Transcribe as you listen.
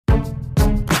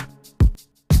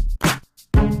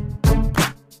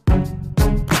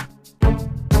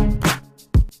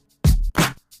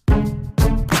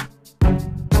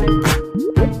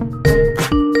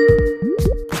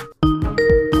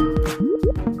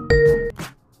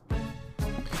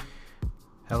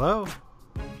Hello.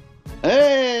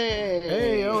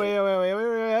 Hey, oh, Hey!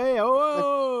 hey,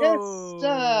 oh, Yes, whoa.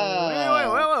 Hey, whoa,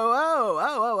 whoa, whoa,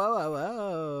 whoa, whoa, whoa,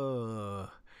 whoa.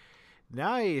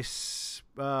 Nice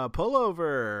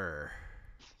pullover.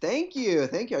 Thank you.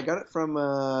 Thank you. I got it from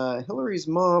Hillary's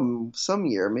mom some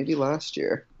year, maybe last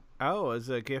year. Oh, it's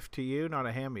a gift to you, not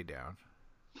a hand-me-down.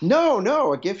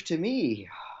 No, a gift to me.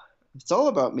 It's all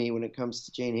about me when it comes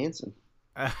to Jane Hansen.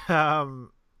 Um,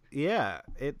 yeah,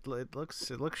 it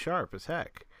looks sharp as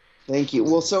heck. Thank you.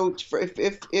 Well, so for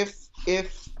if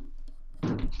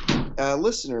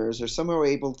listeners are somehow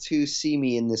able to see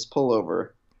me in this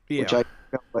pullover, which Yeah. I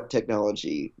don't know what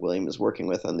technology William is working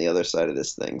with on the other side of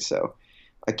this thing, so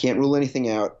I can't rule anything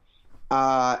out.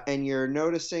 And you're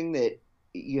noticing that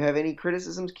you have any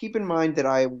criticisms, keep in mind that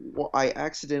I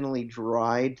accidentally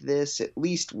dried this at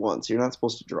least once. You're not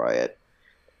supposed to dry it.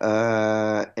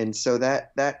 And so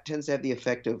that tends to have the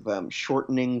effect of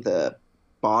shortening the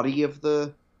body of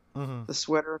hmm the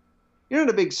sweater. You're not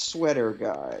a big sweater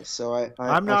guy, so I'm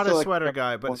I not a feel like sweater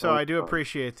guy, but one so I do on.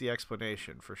 appreciate the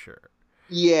explanation for sure.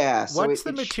 Yeah, so What's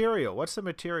the material? What's the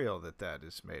material that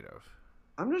is made of?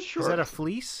 I'm not Is that sure. a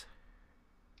fleece?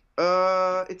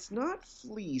 It's not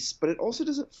fleece, but it also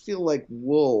doesn't feel like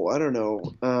wool. I don't know.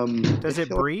 Does If it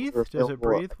Hillary breathe? were Does it available,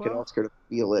 breathe I could well? ask her to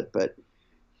feel it, but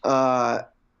uh,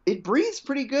 it breathes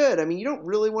pretty good. I mean, you don't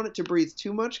really want it to breathe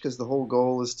too much because the whole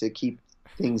goal is to keep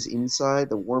things inside,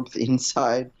 the warmth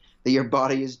inside that your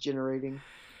body is generating.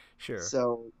 Sure.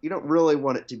 So you don't really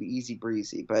want it to be easy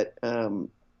breezy, but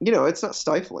it's not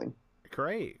stifling.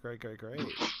 Great.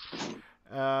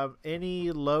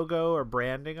 Any logo or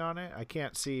branding on it? I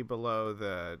can't see below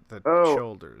the Oh,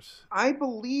 shoulders. I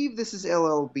believe this is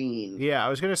LL Bean. Yeah, I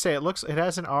was gonna say it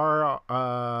has an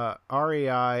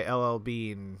REI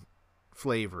Bean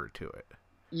flavor to it.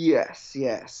 Yes.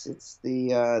 It's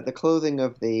the clothing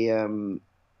of the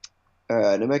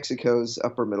New Mexico's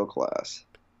upper middle class.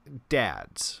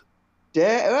 Dads.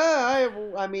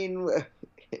 I mean,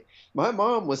 my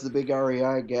mom was the big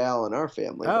REI gal in our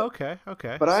family, Oh, but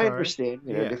okay. I Sorry. understand,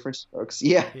 Yeah, different strokes.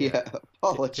 Yeah, yeah. yeah.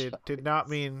 Apologize. Did not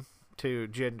mean to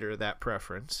gender that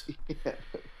preference. Yeah.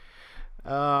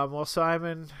 Well,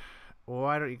 Simon,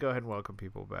 why don't you go ahead and welcome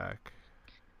people back?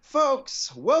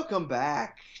 Folks, welcome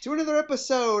back to another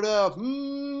episode of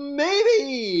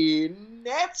Maybe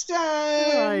Next I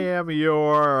Time. am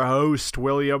your host,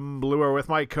 William Bluer, with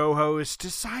my co-host,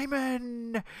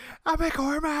 Simon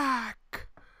McCormack.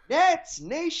 Nets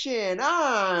Nation,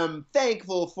 I'm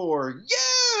thankful for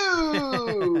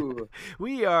you.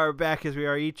 We are back as we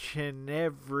are each and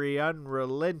every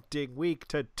unrelenting week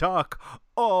to talk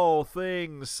all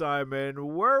things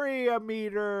Simon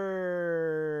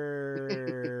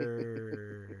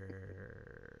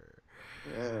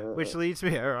Worry-a-meter. Which leads me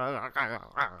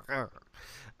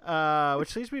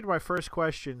which leads me to my first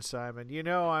question, Simon. You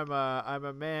know, I'm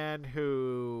a man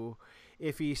who,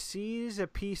 if he sees a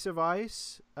piece of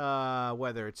ice,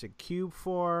 whether it's in cube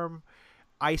form,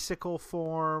 icicle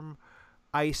form,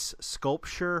 ice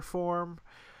sculpture form,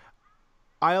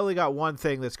 I only got one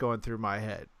thing that's going through my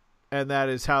head, and that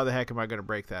is how the heck am I going to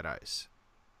break that ice?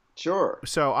 Sure.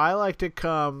 So I like to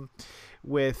come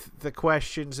with the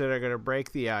questions that are going to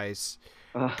break the ice.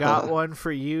 Got one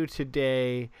for you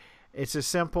today. It's a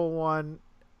simple one,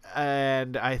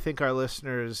 and I think our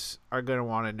listeners are going to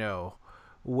want to know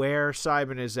where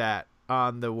Simon is at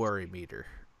on the worry meter.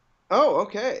 Oh,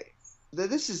 okay.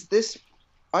 This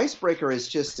icebreaker is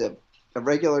just a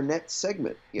regular net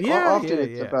segment. Often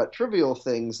it's Yeah. about trivial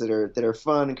things that are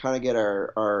fun and kind of get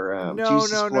our No,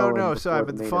 juices no, no, flowing no, before the Simon.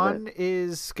 main event. Fun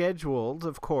is scheduled,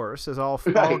 of course, as all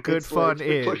Right. good It's like fun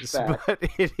we push is. back. But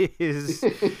it is,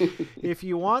 if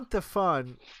you want the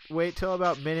fun, wait till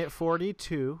about minute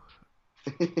 42.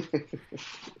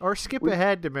 Or skip We,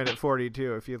 ahead to minute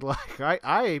 42 if you'd like.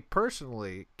 I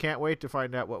personally can't wait to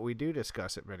find out what we do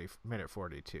discuss at minute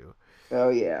 42. oh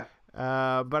yeah.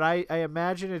 But I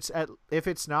imagine if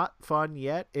it's not fun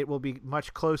yet, it will be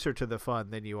much closer to the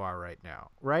fun than you are right now.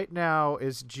 Right now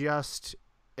is just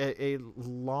a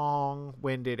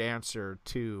long-winded answer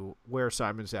to where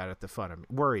Simon's at the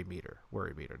worry meter,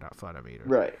 not funometer.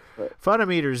 Right.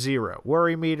 Funometer 0.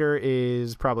 Worry meter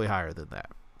is probably higher than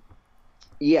that.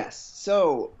 Yes.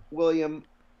 So, William,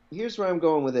 here's where I'm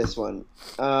going with this one.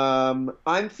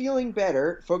 I'm feeling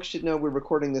better. Folks should know we're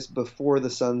recording this before the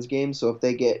Suns game, so if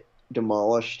they get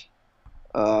demolished,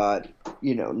 know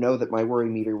that my worry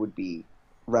meter would be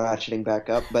ratcheting back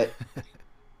up. But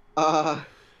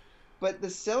the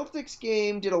Celtics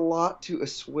game did a lot to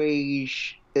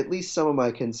assuage at least some of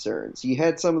my concerns. You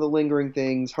had some of the lingering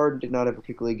things. Harden did not have a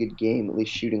particularly good game, at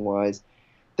least shooting wise.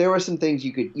 there were some things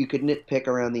you could nitpick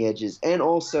around the edges, and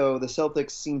also the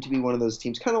Celtics seem to be one of those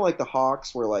teams, kind of like the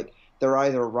Hawks, where like they're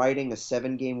either riding a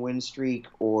 7-game win streak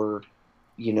or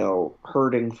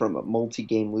hurting from a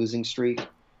multi-game losing streak.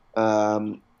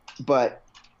 Um, but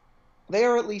they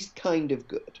are at least kind of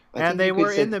good. I And think they you could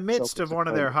were say in the that the midst of Celtics are one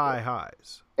of kind their of good.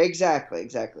 highs. Exactly.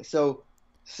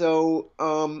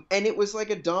 And it was like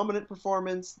a dominant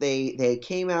performance. They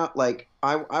came out like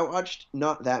I watched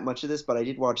not that much of this, but I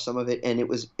did watch some of it, and it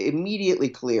was immediately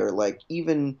clear. Like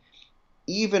even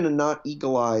a not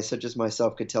eagle eye such as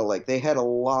myself could tell. Like they had a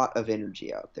lot of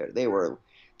energy out there. They were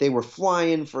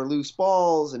flying for loose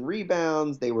balls and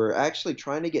rebounds. They were actually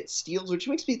trying to get steals, which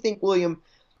makes me think, William,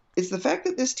 is the fact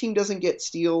that this team doesn't get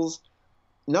steals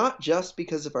not just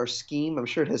because of our scheme. I'm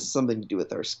sure it has something to do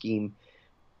with our scheme,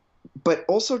 but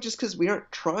also just because we aren't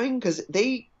trying, because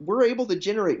they were able to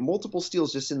generate multiple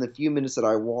steals just in the few minutes that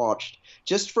I watched,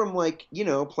 just from like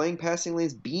playing passing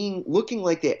lanes, being looking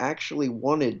like they actually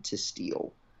wanted to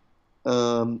steal.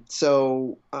 Anyway,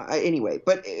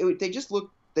 but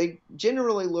they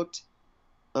generally looked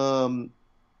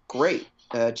great.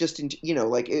 Just in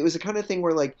like it was the kind of thing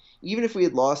where like even if we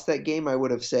had lost that game, I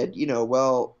would have said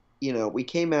well we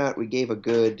came out, we gave a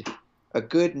good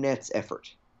Nets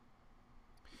effort.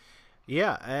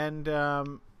 Yeah, and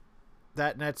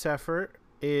that Nets effort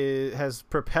has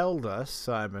propelled us,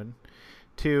 Simon,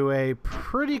 to a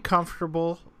pretty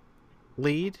comfortable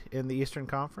lead in the Eastern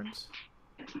Conference.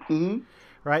 Hmm.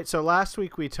 Right. So last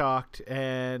week we talked,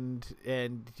 and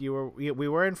we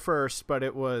were in first, but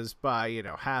it was by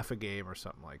half a game or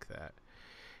something like that.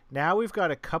 Now we've got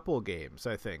a couple games,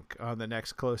 I think, on the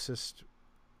next closest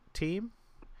team.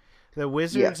 The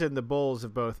Wizards Yeah. and the Bulls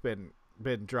have both been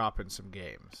dropping some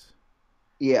games.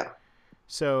 Yeah.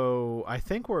 So I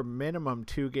think we're minimum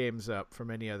 2 games up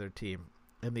from any other team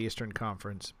in the Eastern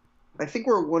Conference. I think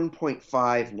we're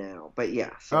 1.5 now, but yeah,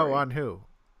 Oh, sorry. on who?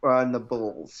 On the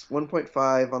Bulls.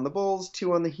 1.5 on the Bulls,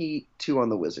 2 on the Heat, 2 on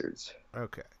the Wizards,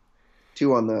 Okay.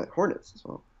 2 on the Hornets as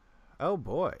well. Oh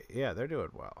boy, yeah, they're doing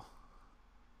well.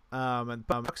 And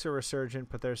Bucks are resurgent,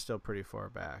 but they're still pretty far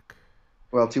back.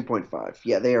 Well, 2.5.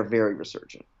 Yeah, they are very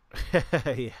resurgent.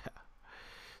 Yeah.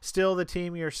 Still the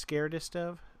team you're scaredest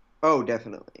of? Oh,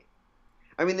 definitely.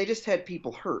 I mean, they just had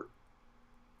people hurt.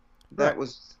 That Right.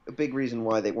 was a big reason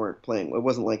why they weren't playing. It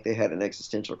wasn't like they had an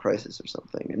existential crisis or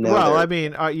something. And now Well, they're I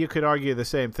mean, you could argue the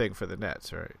same thing for the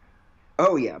Nets, right?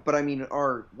 Oh yeah, but I mean,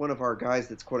 our one of our guys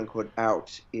that's quote unquote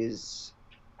out is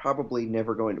probably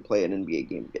never going to play an NBA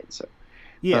game again. So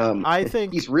Yeah, I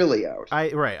think he's really out.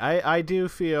 I do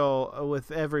feel with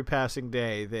every passing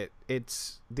day that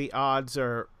the odds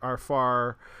are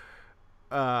far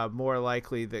more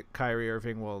likely that Kyrie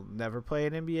Irving will never play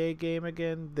an NBA game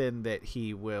again than that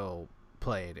he will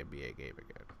play an NBA game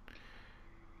again.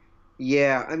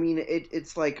 Yeah, I mean,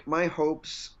 it's like my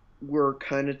hopes were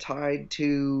kind of tied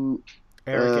to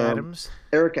Eric um, Adams.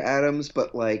 Erica Adams,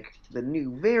 but like the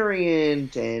new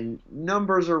variant and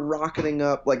numbers are rocketing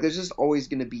up. Like, there's just always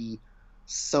going to be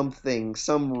something,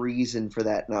 some reason for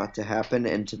that not to happen,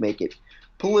 and to make it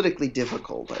politically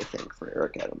difficult, I think, for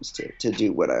Eric Adams to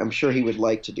do what I'm sure he would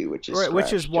like to do, which is Right,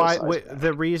 which is scratch Joe why Tsai's back.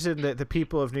 the reason that the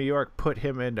people of New York put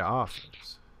him into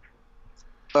office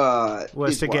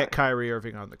was Is to why. get Kyrie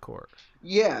Irving on the court.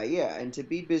 Yeah, and to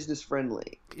be business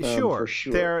friendly, Sure, for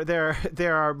sure.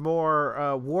 there are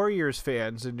more Warriors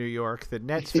fans in New York than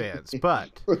Nets fans, but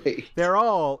Right. they're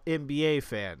all NBA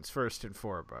fans first and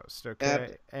foremost.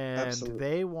 Okay, and Absolutely.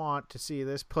 they want to see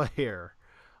this player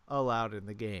allowed in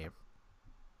the game.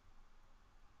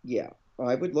 Yeah,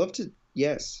 I would love to.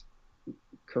 Yes,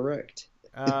 correct.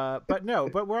 But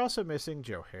we're also missing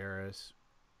Joe Harris.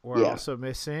 We're Yeah. also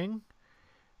missing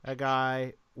a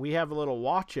guy we have a little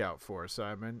watch out for,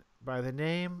 Simon, by the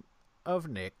name of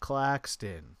Nick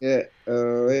Claxton. Yeah.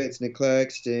 Oh, it's Nick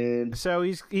Claxton. So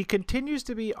he continues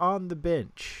to be on the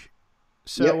bench.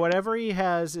 So Yep. whatever he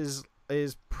has is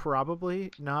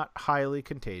probably not highly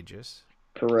contagious.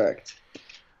 Correct.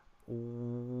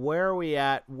 Where are we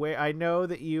at? Where I know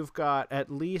that you've got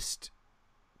at least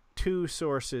 2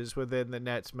 sources within the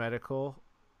Nets medical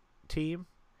team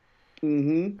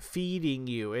Mm-hmm. feeding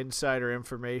you insider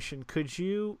information. Could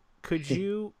you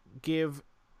give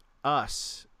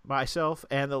us, myself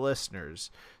and the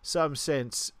listeners, some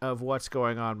sense of what's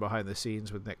going on behind the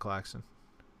scenes with Nick Claxton?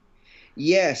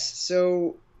 Yes.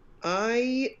 So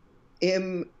I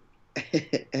am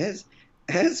as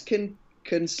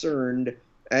concerned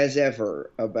as ever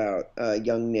about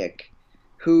young Nick,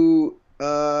 who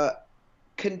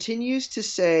continues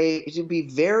to be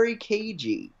very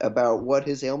cagey about what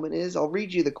his ailment is. I'll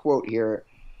read you the quote here.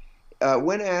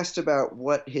 when asked about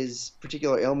what his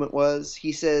particular ailment was,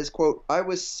 he says, quote, "I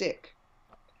was sick.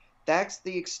 That's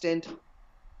the extent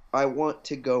I want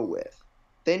to go with."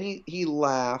 Then he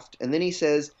laughed, and then he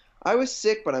says, "I was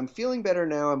sick, but I'm feeling better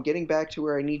now. I'm getting back to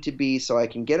where I need to be so I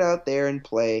can get out there and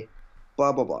play,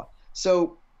 blah, blah, blah."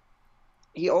 So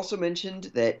he also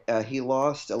mentioned that he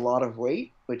lost a lot of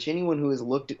weight, which anyone who has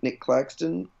looked at Nick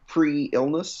Claxton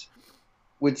pre-illness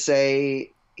would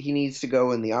say he needs to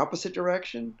go in the opposite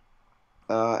direction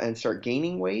and start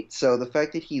gaining weight. So the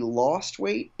fact that he lost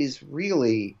weight is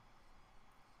really,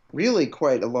 really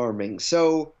quite alarming.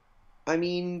 So, I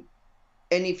mean,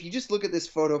 and if you just look at this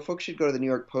photo, folks should go to the New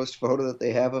York Post photo that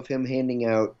they have of him handing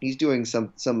out. He's doing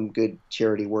some good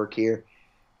charity work here.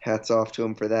 Hats off to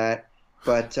him for that.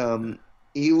 But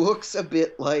he looks a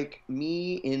bit like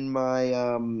me in my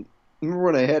remember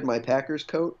when I had my Packers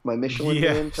coat, my Michelin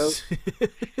Man coat?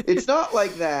 It's not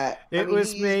like that. It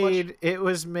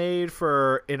was made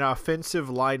for an offensive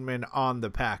lineman on the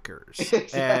Packers.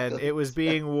 Exactly. And it was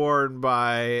being worn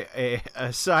by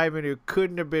a Simon who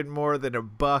couldn't have been more than a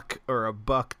buck or a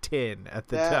 $1.10 at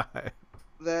the time.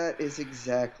 That is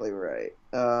exactly right.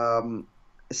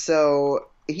 So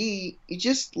he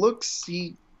just looks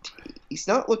he's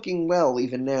not looking well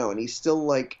even now, and he's still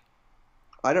like,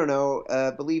 I don't know. I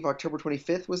believe October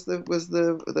 25th was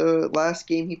the last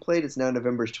game he played. It's now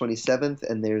November 27th,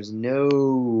 and there's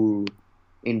no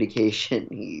indication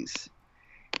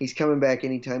he's coming back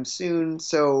anytime soon.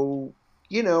 So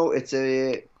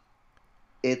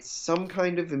it's some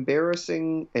kind of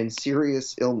embarrassing and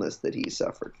serious illness that he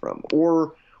suffered from,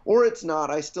 or it's not.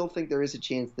 I still think there is a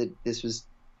chance that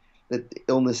that the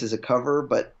illness is a cover,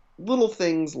 but little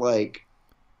things like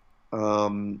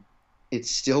it's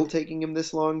still taking him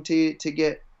this long to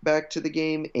get back to the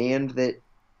game, and that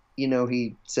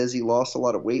he says he lost a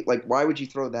lot of weight. Like, why would you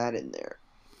throw that in there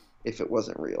if it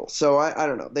wasn't real? So I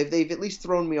don't know. They've at least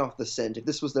thrown me off the scent. If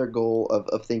this was their goal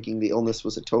of thinking the illness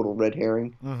was a total red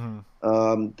herring,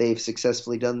 they've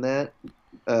successfully done that.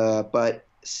 But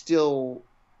still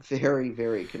very,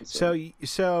 very concerned.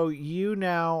 So you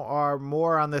now are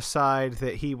more on the side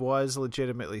that he was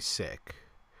legitimately sick.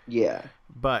 Yeah.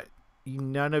 But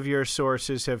none of your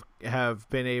sources have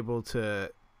been able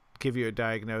to give you a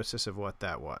diagnosis of what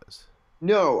that was.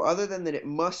 No, other than that it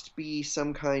must be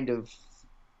some kind of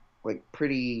like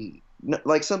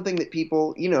something that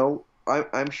people,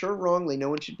 I'm sure wrongly, no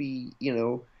one should be,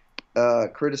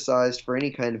 criticized for any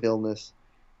kind of illness,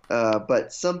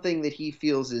 but something that he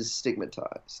feels is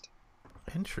stigmatized.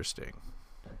 Interesting.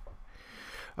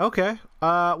 Okay.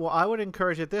 Well, I would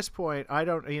encourage at this point, I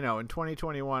don't, in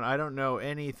 2021, I don't know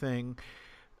anything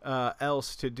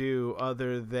else to do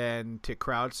other than to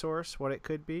crowdsource what it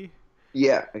could be.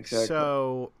 Yeah, exactly.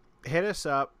 So hit us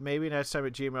up, maybe next time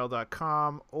at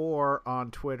gmail.com or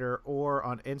on Twitter or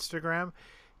on Instagram.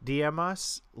 DM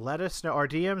us. Let us know. Our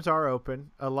DMs are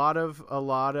open. A lot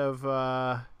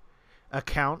of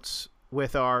accounts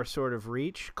with our sort of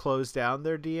reach close down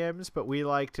their DMs, but we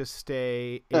like to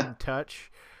stay in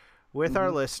touch with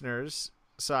our listeners,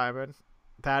 Simon.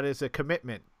 That is a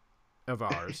commitment of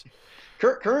ours.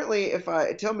 Currently,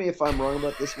 tell me if I'm wrong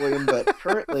about this, William, but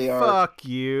currently fuck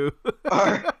you.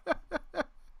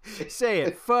 Say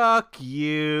it. Fuck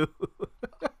you.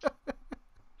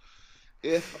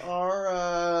 If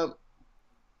our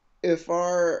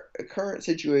current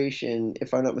situation,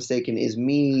 if I'm not mistaken, is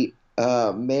me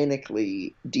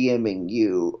manically DMing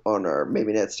you on our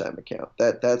Maybe Next Time account.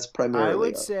 That's primarily. I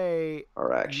would say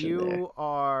our action. You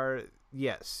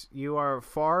are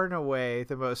far and away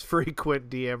the most frequent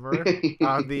DMer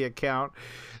on the account.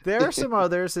 There are some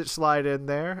others that slide in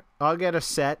there. I'll get a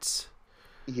sets.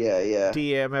 Yeah.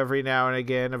 DM every now and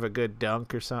again of a good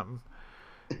dunk or something.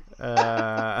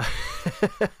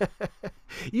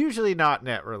 Usually not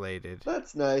net related.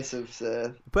 That's nice of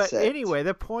Seth. But anyway,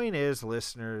 the point is,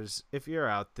 listeners, if you're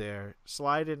out there,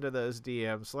 slide into those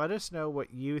DMs. Let us know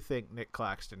what you think Nick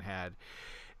Claxton had.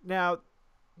 Now,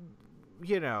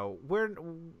 we're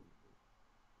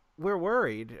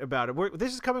worried about it.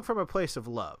 This is coming from a place of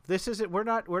love. This isn't. We're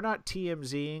not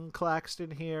TMZing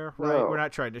Claxton here, right? No. We're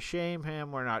not trying to shame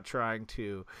him. We're not trying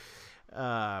to,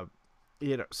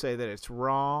 say that it's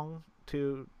wrong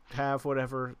to have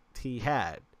whatever he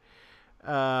had.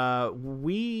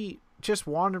 We just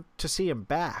wanted to see him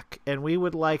back, and we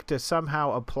would like to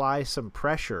somehow apply some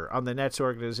pressure on the Nets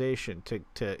organization to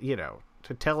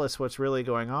tell us what's really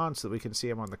going on so that we can see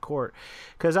him on the court.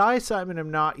 Because I, Simon, am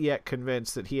not yet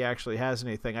convinced that he actually has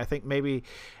anything. I think maybe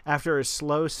after a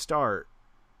slow start,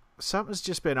 something's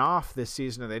just been off this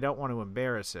season, and they don't want to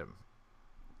embarrass him.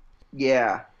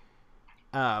 Yeah.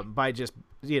 By just,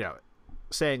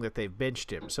 saying that they've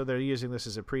benched him, so they're using this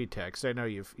as a pretext. I know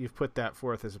you've put that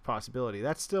forth as a possibility.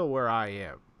 That's still where I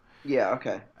am. Yeah,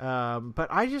 okay. But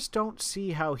I just don't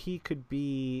see how he could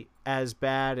be as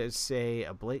bad as, say,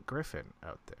 a Blake Griffin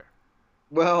out there.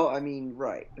 Well, I mean,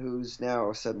 right, who's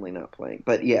now suddenly not playing.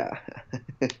 But yeah.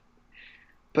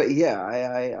 But yeah,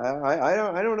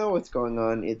 I don't know what's going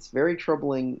on. It's very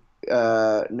troubling.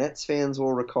 Nets fans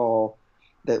will recall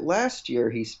that last year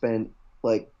he spent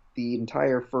like the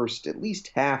entire first, at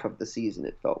least half of the season,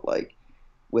 it felt like,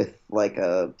 with like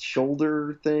a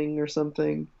shoulder thing or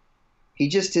something. He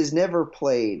just has never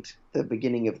played the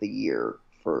beginning of the year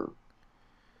for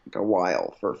like a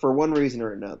while, for one reason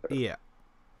or another. Yeah.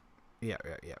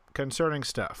 Concerning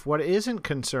stuff. What isn't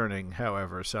concerning,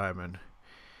 however, Simon,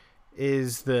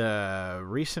 is the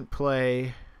recent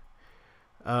play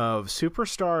of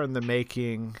superstar in the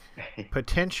making,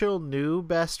 potential new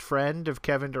best friend of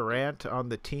Kevin Durant on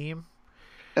the team,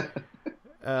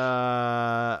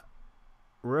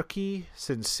 rookie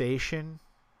sensation,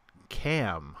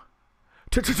 Cam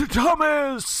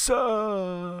Thomas.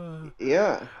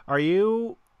 Yeah. Are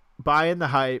you buying the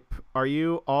hype? Are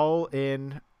you all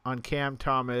in on Cam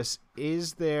Thomas?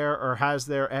 Is there, or has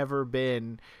there ever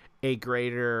been, a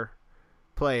greater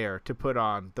player to put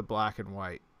on the black and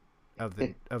white of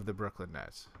the Brooklyn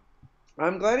Nets?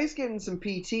 I'm glad he's getting some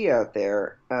PT out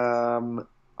there. I'm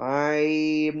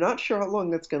not sure how long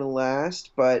that's going to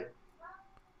last, but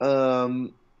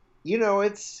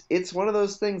it's one of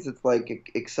those things that's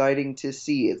like exciting to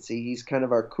see. He's kind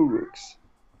of our Kuruks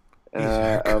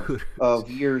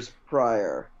of years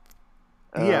prior.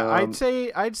 Yeah, I'd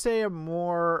say a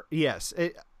more, yes,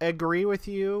 I agree with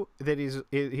you that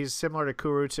he's similar to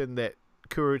Kurucs in that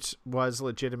Kurucs was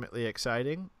legitimately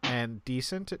exciting and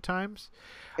decent at times.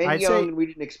 And we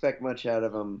didn't expect much out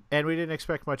of him.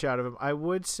 I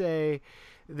would say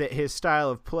that his style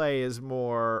of play is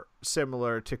more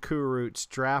similar to Kurucs'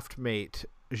 draft mate,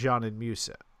 Jeanin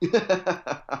Musa.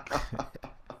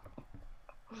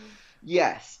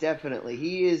 Yes, definitely.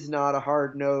 He is not a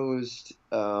hard-nosed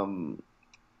the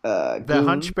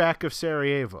Hunchback of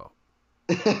Sarajevo.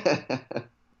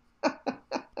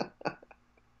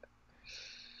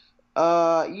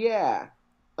 Yeah.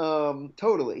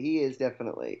 Totally. He is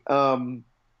definitely.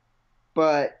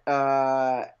 But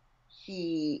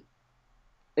he's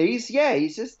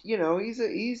just,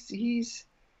 he's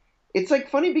it's like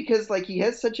funny because like he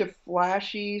has such a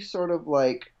flashy sort of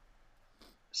like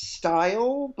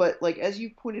style, but like as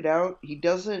you pointed out, he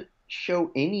doesn't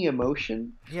show any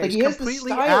emotion. Yeah, like he's he has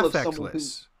completely the style affectless. Of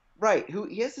someone who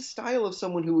he has the style of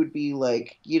someone who would be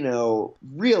like,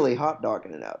 really hot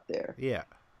dogging it out there. Yeah.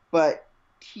 But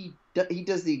he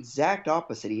does the exact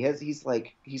opposite. He's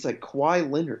like Kawhi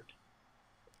Leonard.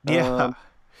 Yeah.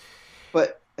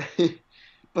 But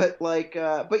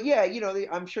yeah,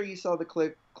 I'm sure you saw the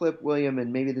clip, William,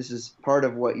 and maybe this is part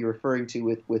of what you're referring to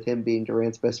with him being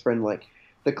Durant's best friend, like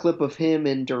the clip of him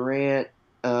and Durant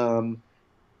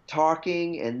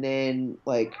talking, and then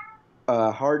like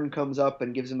Harden comes up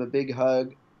and gives him a big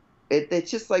hug.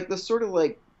 It's just like the sort of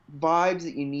like vibes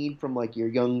that you need from like your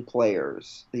young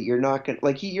players, that you're not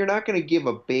gonna give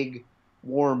a big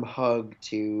warm hug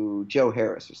to Joe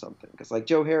Harris or something, because like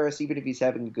Joe Harris, even if he's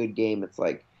having a good game, it's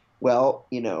like, well,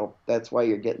 that's why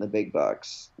you're getting the big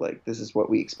bucks. Like, this is what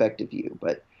we expect of you.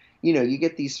 But you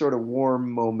get these sort of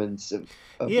warm moments of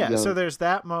yeah. So there's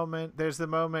that moment. There's the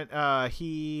moment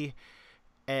he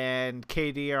and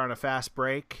KD are on a fast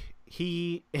break.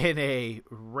 He, in a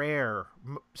rare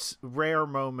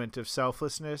moment of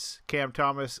selflessness, Cam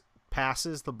Thomas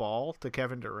passes the ball to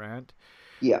Kevin Durant.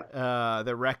 Yeah.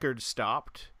 The record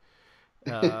stopped.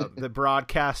 The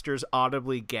broadcasters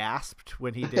audibly gasped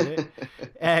when he did it,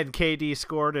 and KD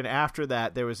scored. And after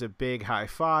that, there was a big high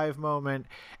five moment,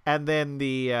 and then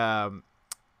the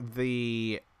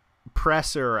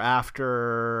presser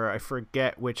after, I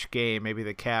forget which game, maybe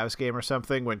the Cavs game or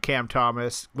something, when Cam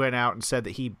Thomas went out and said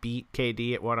that he beat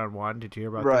KD at 1-on-1. Did you hear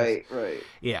about this? Right.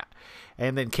 Yeah.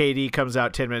 And then KD comes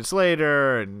out 10 minutes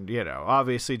later and,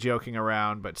 obviously joking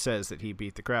around, but says that he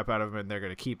beat the crap out of him and they're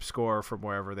going to keep score from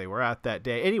wherever they were at that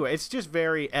day. Anyway, it's just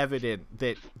very evident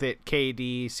that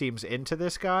KD seems into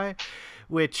this guy,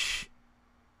 which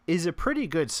is a pretty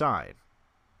good sign.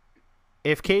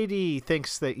 If KD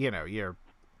thinks that,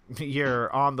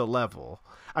 you're on the level,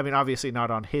 I mean, obviously not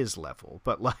on his level,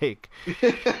 but like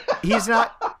he's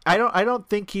not, I don't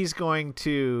think he's going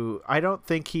to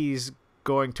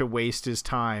waste his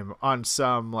time on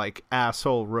some like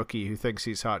asshole rookie who thinks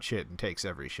he's hot shit and takes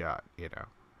every shot,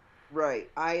 Right.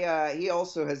 He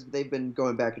also has. They've been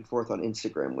going back and forth on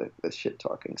Instagram with shit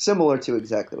talking, similar to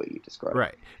exactly what you described.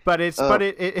 Right, but Um,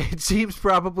 it seems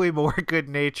probably more good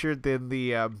natured than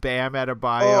the Bam oh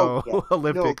Adebayo yeah. No,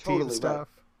 Olympic team totally right. stuff.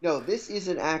 No, this is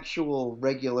an actual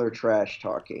regular trash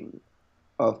talking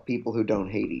of people who don't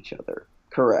hate each other.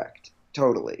 Correct.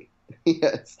 Totally.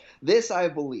 Yes. This I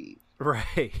believe.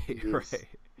 Right, He is right.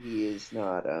 he is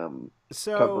not covering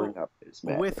So up his with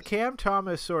madness. Cam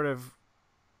Thomas sort of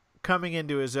coming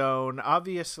into his own,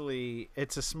 obviously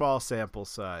it's a small sample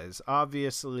size.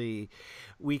 Obviously,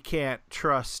 we can't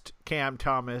trust Cam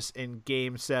Thomas in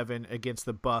Game 7 against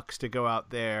the Bucks to go out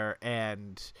there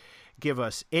and give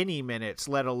us any minutes,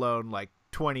 let alone like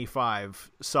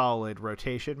 25 solid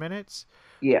rotation minutes.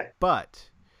 Yeah. But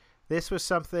this was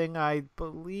something I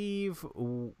believe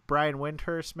Brian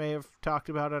Windhurst may have talked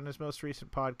about on his most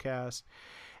recent podcast,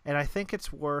 and I think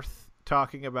it's worth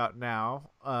talking about now.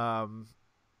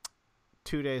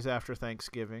 2 days after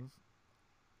Thanksgiving,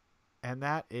 and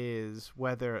that is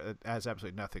whether it has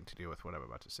absolutely nothing to do with what I'm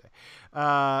about to say,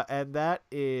 and that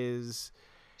is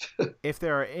if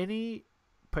there are any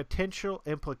potential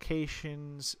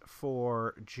implications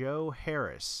for Joe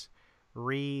Harris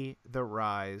the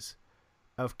rise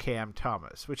of Cam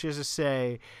Thomas, which is to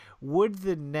say, would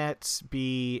the Nets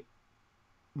be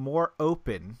more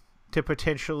open to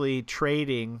potentially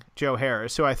trading Joe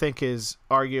Harris, who I think is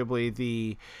arguably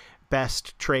the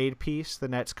best trade piece the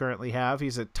Nets currently have.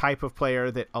 He's a type of player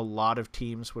that a lot of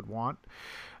teams would want.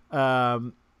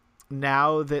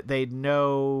 Now that they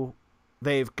know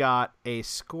they've got a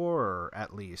scorer,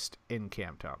 at least, in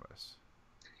Cam Thomas.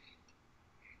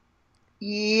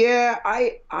 Yeah,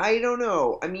 I don't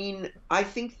know. I mean, I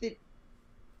think that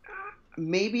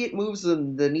maybe it moves the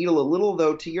needle a little,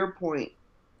 though. To your point,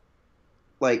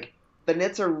 like the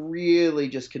Nets are really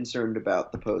just concerned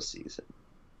about the postseason,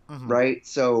 Mm-hmm. right?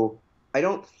 So I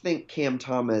don't think Cam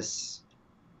Thomas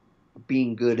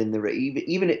being good in the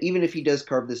even if he does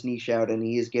carve this niche out and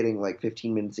he is getting like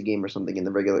 15 minutes a game or something in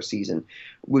the regular season,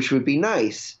 which would be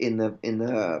nice in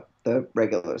the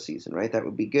regular season, right? That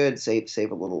would be good.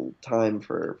 Save a little time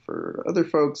for other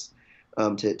folks,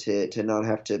 to not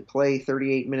have to play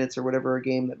 38 minutes or whatever a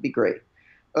game. That'd be great.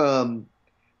 Um,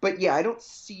 but yeah, I don't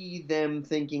see them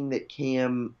thinking that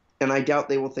Cam, and I doubt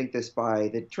they will think this by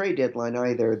the trade deadline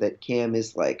either, that Cam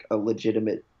is like a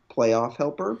legitimate playoff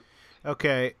helper.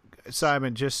 Okay,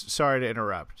 Simon, just sorry to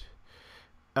interrupt.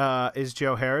 Is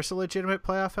Joe Harris a legitimate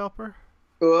playoff helper?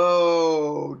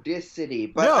 Oh, this city.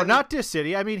 But No, I mean, not this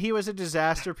city. I mean, he was a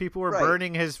disaster. People were right.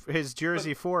 burning his But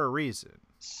jersey for a reason.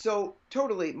 so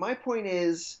totally, my point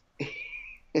is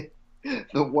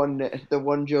the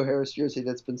one Joe Harris jersey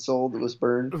that's been sold was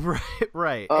burned. Right,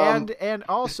 right. Um, And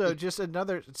also just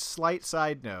another slight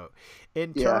side note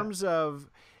in yeah, terms of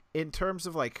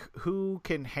like who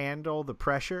can handle the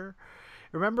pressure.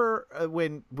 Remember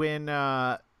when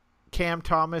Cam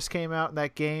Thomas came out in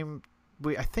that game,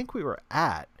 I think we were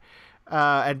at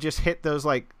and just hit those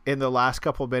like in the last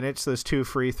couple minutes, those two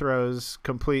free throws yeah,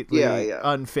 completely yeah.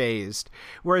 unfazed.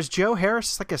 Whereas Joe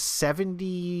Harris is like a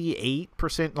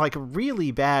 78%, like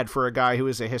really bad for a guy who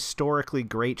is a historically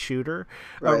great shooter,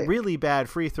 a Right. really bad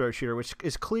free throw shooter, which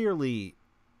is clearly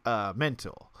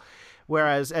mental.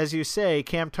 Whereas, as you say,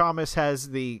 Cam Thomas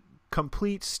has the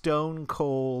complete stone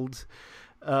cold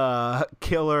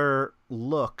killer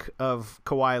look of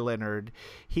Kawhi Leonard.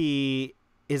 He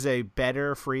is a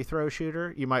better free throw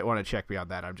shooter. You might want to check me on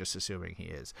that. I'm just assuming he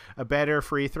is a better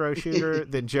free throw shooter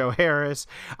than Joe Harris.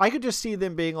 I could just see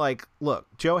them being like, look,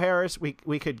 Joe Harris, we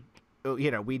could,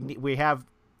 we have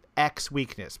X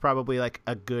weakness, probably like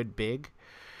a good big,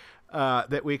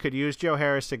 that we could use Joe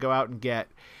Harris to go out and get.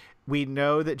 We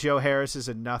know that Joe Harris is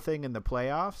a nothing in the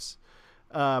playoffs,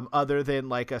 other than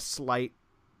like a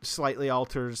slightly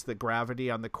alters the gravity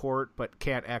on the court, but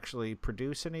can't actually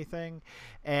produce anything.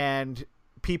 And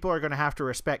people are going to have to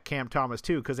respect Cam Thomas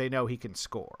too because they know he can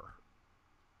score.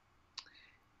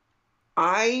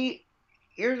 I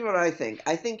Here's what I think.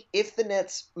 I think if the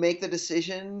Nets make the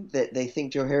decision that they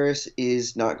think Joe Harris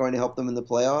is not going to help them in the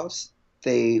playoffs,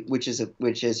 which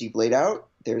as you've laid out,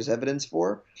 there's evidence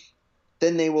for,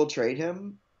 then they will trade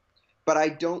him. But I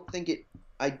do not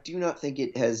think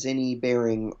it has any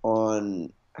bearing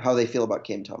on how they feel about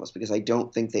Cam Thomas because I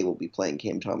don't think they will be playing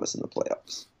Cam Thomas in the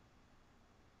playoffs.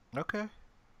 Okay.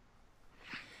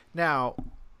 Now,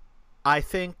 I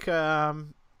think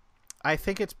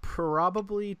it's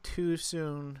probably too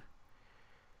soon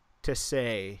to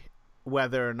say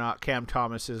whether or not Cam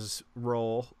Thomas's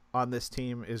role on this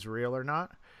team is real or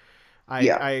not.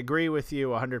 Yeah. I agree with you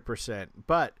 100%.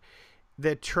 But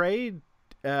the trade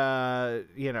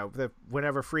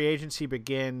whenever free agency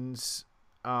begins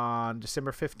on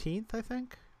December 15th, I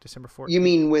think. December 14th. You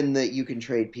mean when you can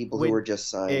trade people who are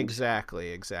just signed?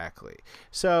 Exactly.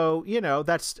 So,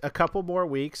 that's a couple more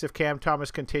weeks. If Cam Thomas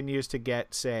continues to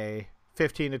get, say,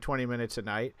 15 to 20 minutes a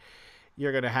night,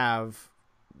 you're going to have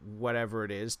whatever it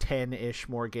is, 10-ish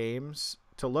more games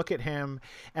to look at him.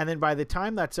 And then by the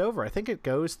time that's over, I think it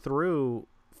goes through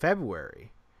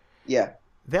February. Yeah.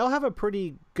 They'll have a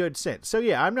pretty good sense. So,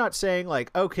 yeah, I'm not saying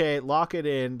okay, lock it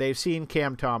in. They've seen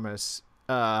Cam Thomas.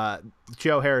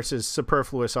 Joe Harris is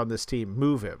superfluous on this team.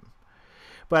 Move him.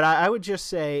 But I would just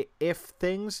say if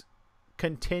things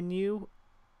continue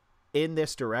in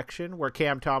this direction where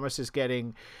Cam Thomas is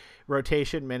getting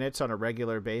rotation minutes on a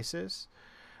regular basis,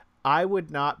 I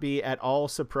would not be at all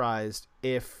surprised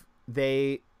if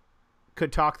they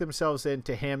could talk themselves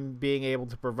into him being able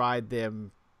to provide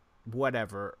them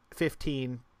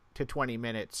 15 to 20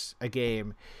 minutes a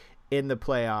game in the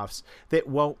playoffs that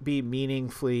won't be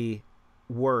meaningfully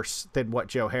worse than what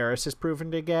Joe Harris has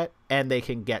proven to get, and they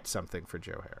can get something for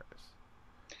Joe Harris.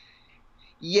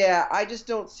 Yeah, I just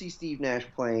don't see Steve Nash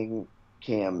playing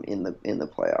Cam in the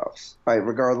playoffs.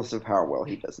 Regardless of how well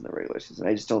he does in the regular season,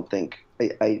 I just don't think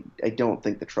I don't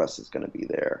think the trust is going to be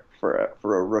there for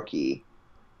a rookie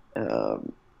for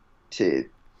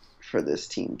this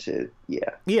team to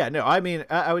no, I mean,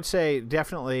 I would say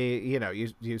definitely,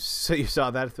 you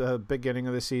saw that at the beginning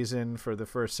of the season for the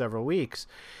first several weeks.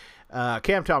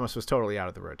 Cam Thomas was totally out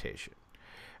of the rotation.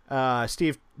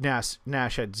 Steve Nash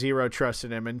had zero trust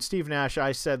in him, and Steve Nash,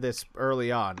 I said this early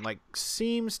on,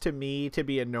 seems to me to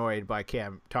be annoyed by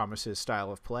Cam Thomas's style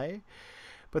of play,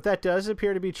 but that does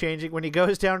appear to be changing. When he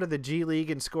goes down to the G League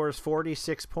and scores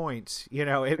 46 points,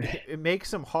 it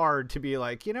makes him hard to be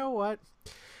like, you know what,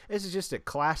 this is just a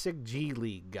classic G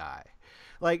League guy.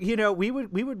 We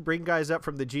would bring guys up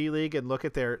from the G League and look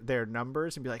at their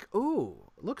numbers and be like, ooh,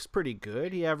 looks pretty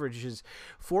good. He averages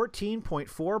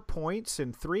 14.4 points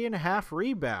and 3.5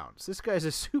 rebounds. This guy's a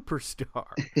superstar.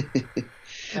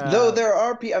 Though there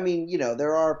are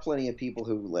plenty of people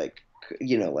who like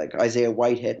Isaiah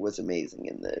Whitehead was amazing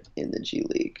in the G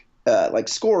League.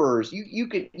 Scorers,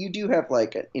 you do have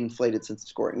an inflated sense of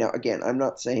scoring. Now, again, I'm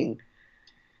not saying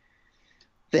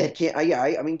that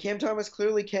Cam Thomas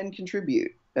clearly can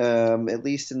contribute, at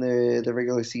least in the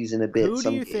regular season a bit. Who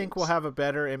do you think will have a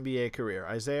better NBA career,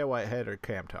 Isaiah Whitehead or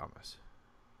Cam Thomas?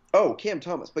 Oh, Cam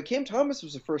Thomas. But Cam Thomas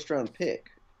was a first-round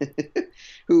pick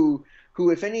who,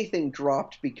 if anything,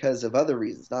 dropped because of other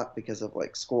reasons, not because of,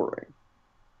 scoring.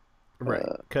 Right,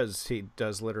 because he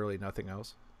does literally nothing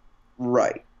else.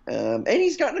 Right. And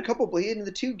he's gotten in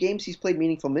the 2 games he's played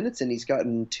meaningful minutes in, he's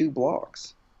gotten 2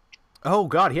 blocks. Oh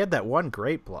God, he had that one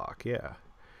great block. Yeah.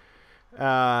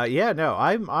 No,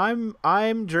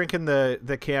 I'm drinking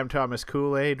the Cam Thomas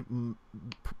Kool-Aid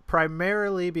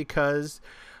primarily because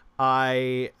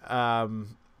I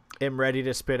am ready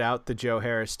to spit out the Joe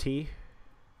Harris tea.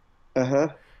 Uh-huh.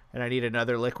 And I need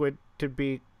another liquid to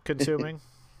be consuming.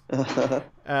 Uh-huh.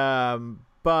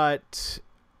 But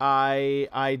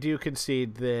I do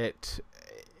concede that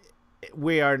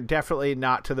we are definitely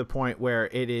not to the point where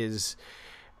it is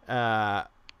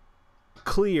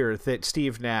clear that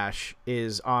Steve Nash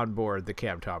is on board the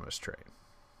Cam Thomas train.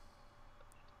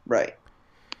 Right.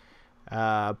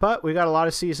 But we got a lot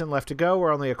of season left to go.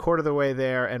 We're only a quarter of the way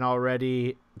there, and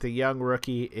already the young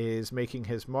rookie is making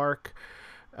his mark.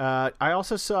 I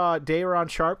also saw Day'Ron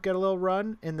Sharpe get a little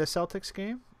run in the Celtics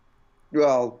game.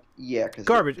 Well, yeah.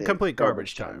 Complete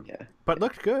garbage time. Yeah. But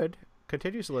looked good.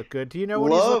 Continues to look good. Do you know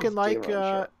what he's looking like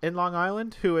in Long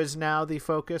Island, who is now the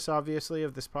focus, obviously,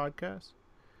 of this podcast?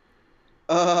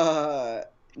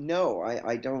 No,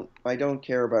 I don't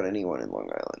care about anyone in Long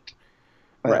Island.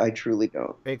 Right. I truly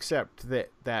don't. Except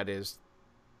that is...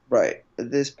 Right.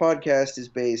 This podcast is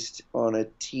based on a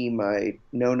team I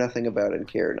know nothing about and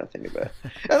care nothing about.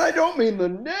 And I don't mean the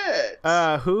Nets!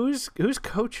 Who's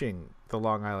coaching the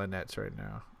Long Island Nets right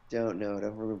now? Don't know.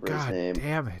 Don't remember his name. God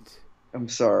damn it. I'm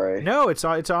sorry. No, it's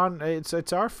our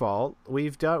fault.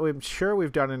 I'm sure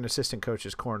we've done an assistant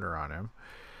coach's corner on him.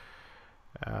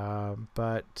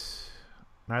 But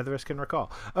neither of us can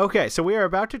recall. Okay, so we are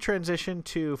about to transition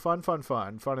to fun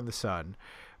in the sun.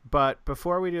 But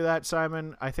before we do that,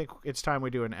 Simon, I think it's time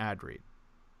we do an ad read.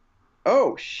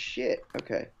 Oh shit.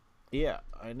 Okay. Yeah,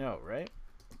 I know, right?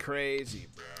 Crazy,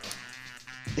 bro.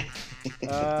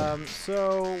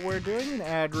 So we're doing an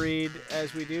ad read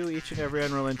as we do each and every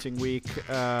unrelenting week,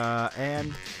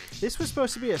 and this was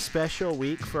supposed to be a special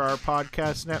week for our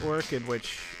podcast network, in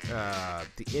which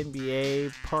the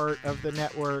NBA part of the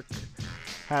network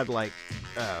had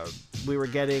we were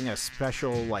getting a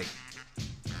special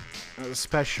a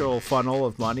special funnel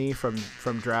of money from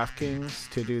DraftKings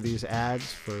to do these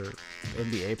ads for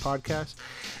NBA podcasts,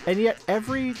 and yet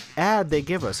every ad they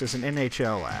give us is an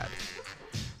NHL ad.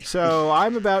 So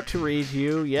I'm about to read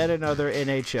you yet another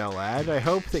NHL ad. I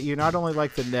hope that you not only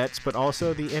like the Nets, but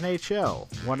also the NHL,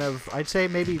 one of, I'd say,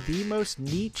 maybe the most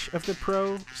niche of the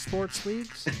pro sports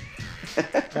leagues.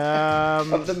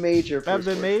 Of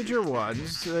the major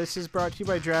ones. This is brought to you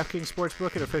by DraftKings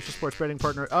Sportsbook, an official sports betting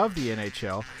partner of the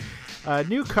NHL.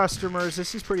 New customers,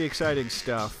 this is pretty exciting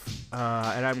stuff,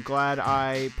 and I'm glad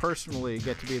I personally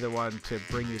get to be the one to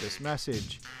bring you this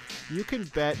message. You can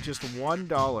bet just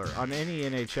 $1 on any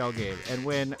NHL game and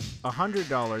win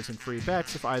 $100 in free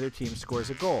bets if either team scores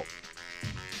a goal.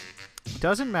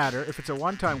 Doesn't matter if it's a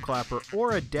one-time clapper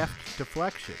or a deft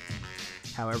deflection.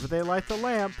 However they light the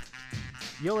lamp,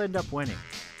 you'll end up winning.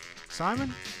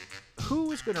 Simon,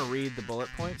 who is going to read the bullet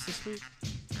points this week?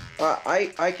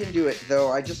 I can do it,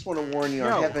 though. I just want to warn you.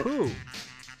 No, I haven't. Who?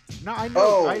 No, I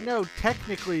know. I know.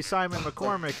 Technically, Simon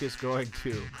McCormick is going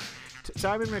to.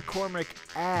 Simon McCormick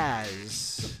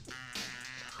as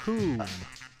whom?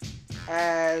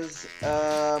 As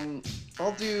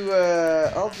I'll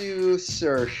do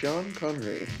Sir Sean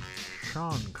Connery.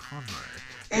 Sean Connery.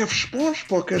 If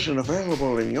Sportsbook isn't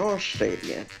available in your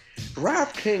stadium,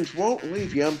 DraftKings won't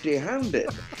leave you empty-handed.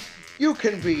 You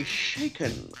can be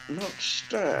shaken, not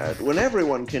stirred, when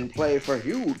everyone can play for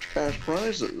huge cash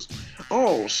prizes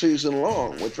all season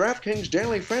long with DraftKings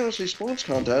daily fantasy sports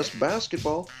contests,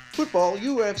 basketball, football,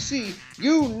 UFC,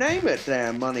 you name it,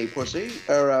 damn money pussy,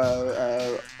 or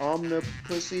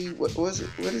omnipussy. What was it?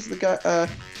 What is the guy?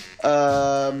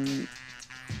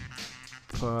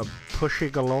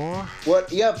 Pushy galore?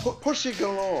 What? Yeah, pushy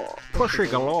galore. Pushy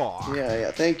galore.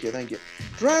 Yeah, thank you.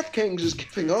 DraftKings is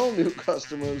giving all new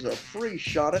customers a free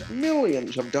shot at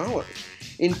millions of dollars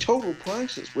in total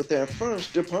prizes with their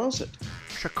first deposit.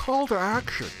 It's a call to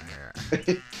action here.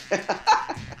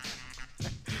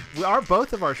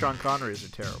 Both of our Sean Connerys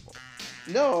are terrible.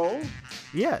 No.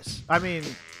 Yes. I mean,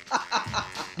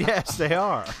 yes, they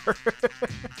are.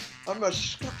 I'm a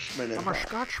Scotchman. I'm a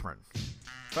Scotchman.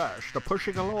 First, a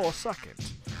pushing a law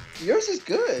second. Yours is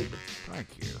good.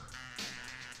 Thank you.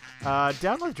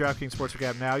 Download the DraftKings Sportsbook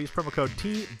app now. Use promo code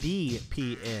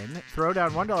TBPN. Throw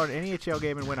down $1 on any NHL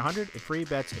game and win 100 in free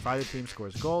bets if either team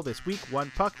scores a goal. This week, one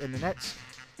puck in the net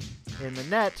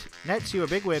nets you a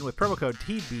big win with promo code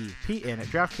TBPN at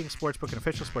DraftKings Sportsbook, an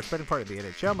official sports betting partner of the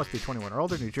NHL. Must be 21 or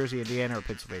older. New Jersey, Indiana, or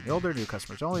Pennsylvania older. New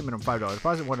customers only. Minimum $5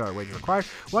 deposit. $1 wager required.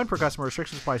 One per customer.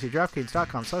 Restrictions apply. See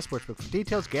DraftKings.com/sportsbook for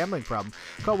details. Gambling problem?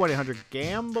 Call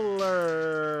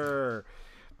 1-800-GAMBLER.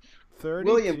 30.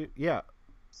 William. Yeah.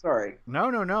 Sorry.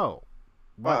 No.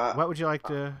 What would you like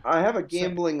to? I have a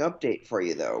gambling update for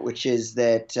you, though, which is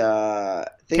that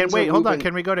hold on.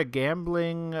 Can we go to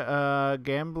gambling?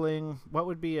 Gambling. What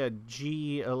would be a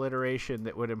G alliteration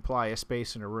that would imply a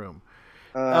space in a room?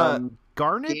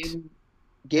 Garnet.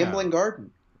 Gambling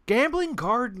Garden. Gambling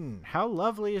Garden. How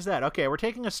lovely is that? Okay, we're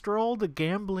taking a stroll to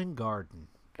Gambling Garden.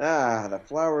 Ah, the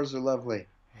flowers are lovely.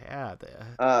 Yeah.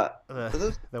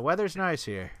 The weather's nice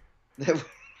here.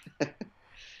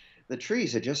 The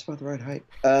trees are just about the right height.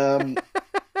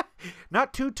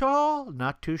 Not too tall,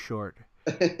 not too short.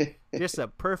 Just a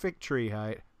perfect tree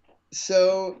height.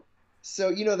 So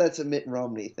that's a Mitt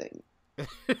Romney thing.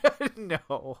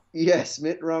 No. Yes,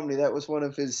 Mitt Romney. That was one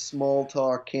of his small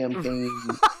talk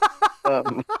campaigns.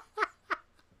 Of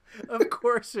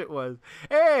course it was.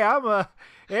 Hey, I'm a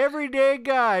everyday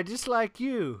guy just like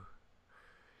you.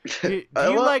 Do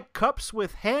you like cups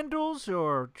with handles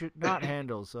or not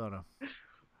handles on them?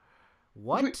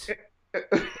 What?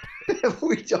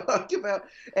 We talked about,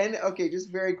 and okay, just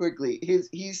very quickly,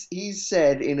 he's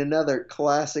said in another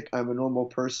classic "I'm a normal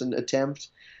person" attempt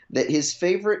that his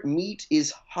favorite meat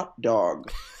is hot dog,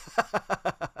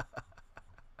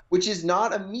 which is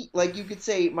not a meat. Like you could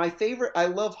say, I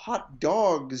love hot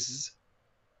dogs,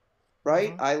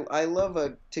 right? Mm-hmm. I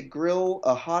love to grill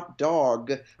a hot dog,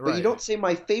 but right. You don't say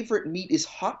my favorite meat is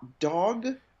hot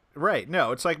dog. Right.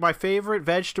 No, it's like my favorite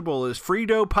vegetable is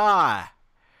Frito pie.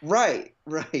 Right.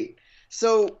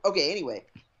 So, okay, anyway,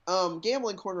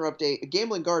 Gambling Garden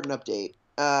update.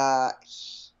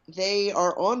 They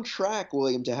are on track,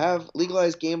 William, to have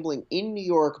legalized gambling in New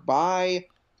York by,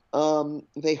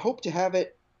 they hope to have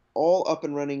it all up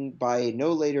and running by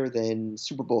no later than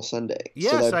Super Bowl Sunday.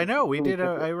 Yes, I know.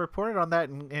 I reported on that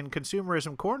in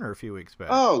Consumerism Corner a few weeks back.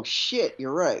 Oh shit,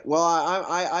 you're right. Well,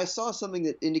 I saw something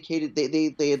that indicated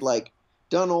they had like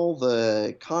done all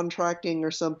the contracting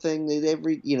or something.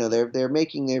 They're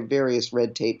making their various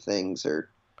red tape things or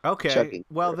Okay. chugging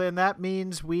Well, through. then that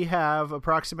means we have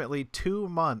approximately 2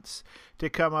 months to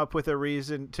come up with a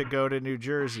reason to go to New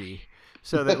Jersey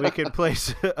so that we can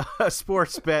place a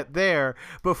sports bet there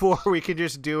before we can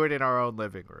just do it in our own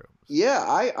living rooms. Yeah,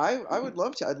 I would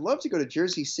love to. I'd love to go to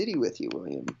Jersey City with you,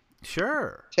 William.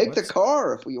 Sure. Take the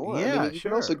car if we want. I Yeah, mean, you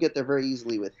can also sure. get there very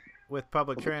easily with With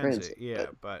public public transit, transit. yeah,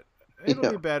 but You it'll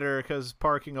know. be better because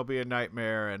parking will be a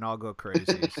nightmare and I'll go crazy.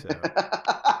 So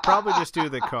probably just do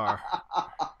the car.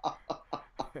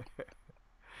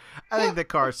 I think the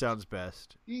car sounds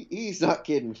best. He's not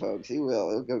kidding, folks. He will.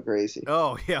 He'll go crazy.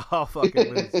 Oh yeah, I'll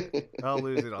fucking lose it. I'll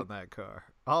lose it on that car.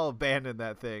 I'll abandon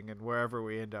that thing and wherever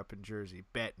we end up in Jersey,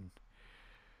 betting.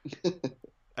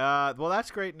 Well,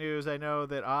 that's great news. I know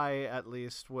that I at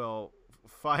least will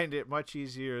find it much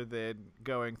easier than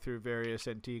going through various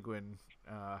Antiguan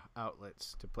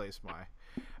outlets to place my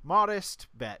modest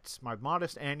bets, my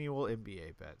modest annual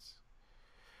NBA bets.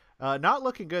 Not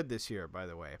looking good this year, by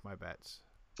the way, my bets.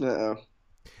 Uh-oh.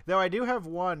 Though I do have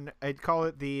one. I'd call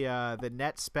it the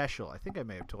net special. I think I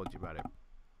may have told you about it.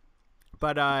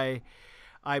 But I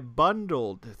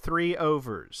bundled 3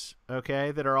 overs,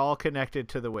 okay, that are all connected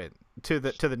to the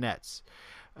the Nets.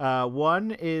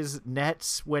 One is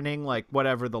Nets winning like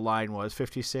whatever the line was,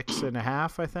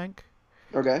 56.5, I think.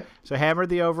 Okay. So I hammered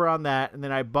the over on that, and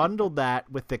then I bundled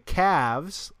that with the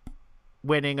Cavs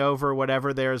winning over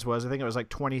whatever theirs was. I think it was like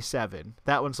 27.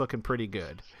 That one's looking pretty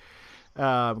good.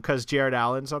 Because Jared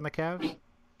Allen's on the Cavs.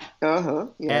 Uh-huh.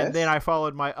 Yes. And then I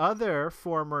followed my other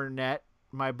former net,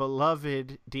 my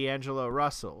beloved D'Angelo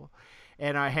Russell,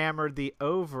 and I hammered the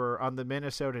over on the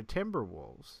Minnesota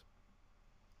Timberwolves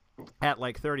at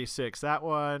like 36. That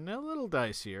one a little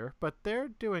dicier, but they're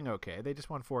doing okay. They just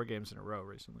won 4 games in a row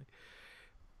recently.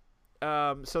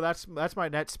 So that's my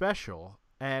net special,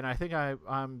 and I think I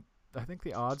think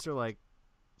the odds are like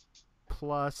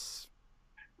plus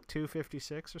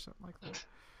 256 or something like that.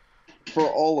 For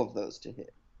all of those to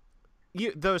hit.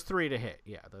 Those 3 to hit.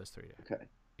 Yeah, those 3 to hit. Okay.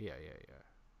 Yeah.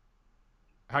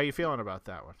 How you feeling about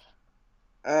that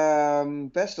one?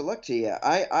 Best of luck to you.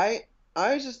 I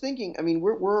was just thinking. I mean,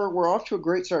 we're off to a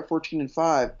great start,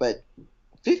 14-5, but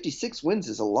 56 wins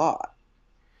is a lot.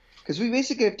 Because we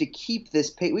basically have to keep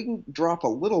this pace. We can drop a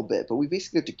little bit, but we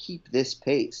basically have to keep this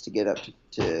pace to get up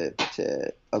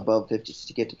to above 50,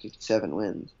 to get to 57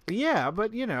 wins. Yeah,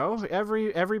 but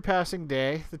every passing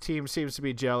day, the team seems to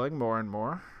be gelling more and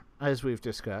more, as we've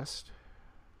discussed.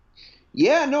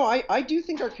 Yeah, no, I do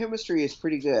think our chemistry is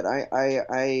pretty good.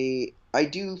 I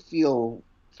do feel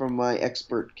from my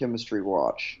expert chemistry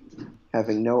watch,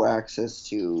 having no access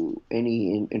to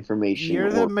any information.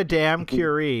 You're the Madame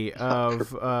Curie of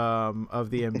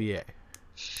the NBA.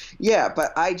 Yeah,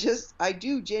 but I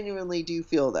do genuinely do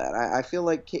feel that. I feel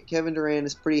like Kevin Durant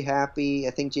is pretty happy.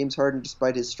 I think James Harden,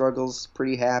 despite his struggles,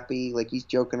 pretty happy. Like he's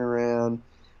joking around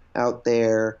out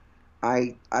there.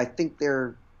 I think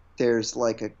there's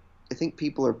like I think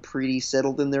people are pretty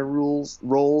settled in their roles.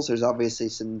 There's obviously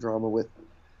some drama with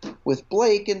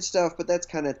Blake and stuff, but that's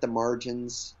kind of at the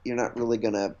margins. You're not really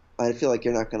gonna. I feel like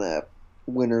you're not gonna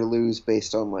win or lose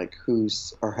based on like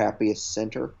who's our happiest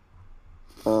center.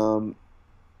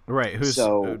 Right, who's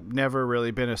never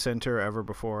really been a center ever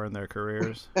before in their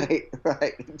careers.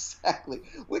 Right, exactly.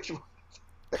 Which one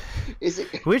is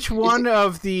it? Which one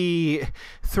of the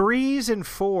 3s and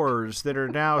 4s that are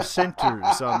now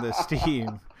centers on this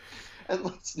team? And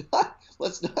let's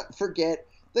not forget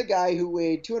the guy who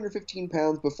weighed 215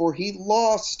 pounds before he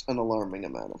lost an alarming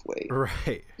amount of weight.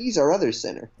 Right. He's our other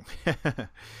center.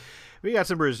 We got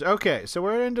some bruises. Okay, so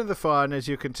we're into the fun, as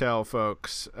you can tell,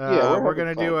 folks. Yeah, we're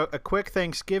going to do a quick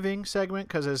Thanksgiving segment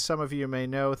because, as some of you may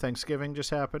know, Thanksgiving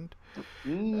just happened.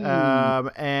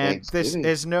 And this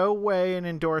is no way an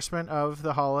endorsement of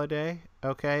the holiday,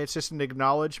 okay? It's just an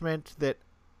acknowledgement that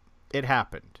it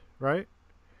happened, right?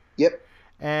 Yep.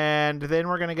 And then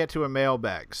we're going to get to a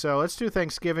mailbag. So let's do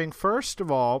Thanksgiving. First of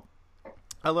all,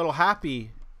 a little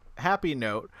happy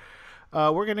note.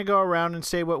 We're going to go around and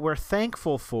say what we're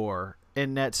thankful for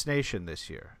in Nets Nation this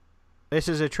year. This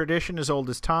is a tradition as old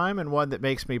as time and one that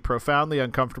makes me profoundly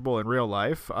uncomfortable in real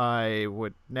life. I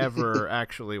would never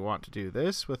actually want to do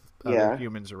this with other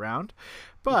humans around.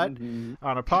 But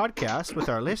on a podcast with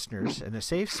our listeners in a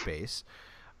safe space,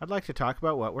 I'd like to talk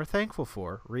about what we're thankful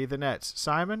for. Read the Nets.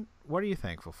 Simon, what are you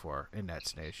thankful for in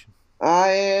Nets Nation? I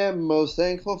am most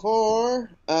thankful for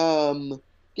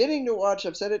getting to watch,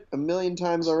 I've said it a million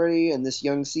times already in this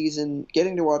young season,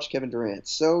 getting to watch Kevin Durant.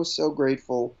 So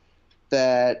grateful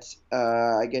that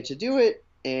I get to do it,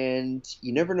 and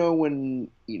you never know when,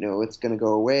 it's going to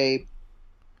go away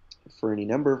for any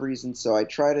number of reasons. So I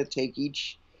try to take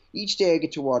each day I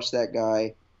get to watch that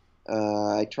guy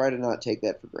I try to not take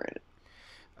that for granted.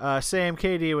 Same.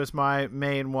 KD was my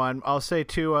main one. I'll say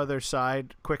two other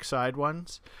quick side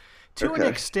ones. To an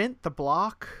extent, the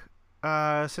block,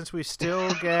 since we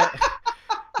still get.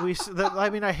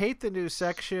 I hate the new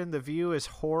section. The view is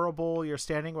horrible. You're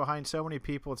standing behind so many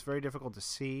people. It's very difficult to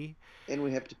see. And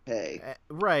we have to pay.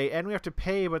 Right, and we have to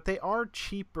pay, but they are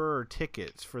cheaper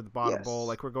tickets for the bottom bowl.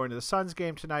 Like, we're going to the Suns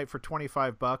game tonight for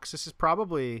 $25. This is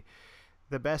probably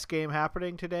the best game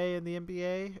happening today in the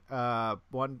NBA.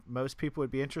 One most people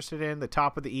would be interested in. The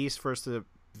top of the East versus the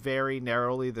very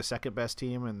narrowly the second best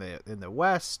team in the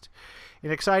West.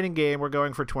 An exciting game. We're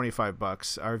going for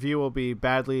 $25. Our view will be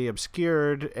badly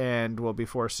obscured and we'll be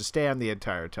forced to stand the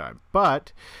entire time.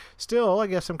 But still, I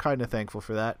guess I'm kind of thankful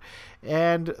for that.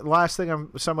 And last thing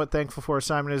I'm somewhat thankful for,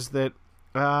 Simon, is that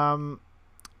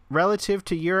relative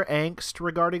to your angst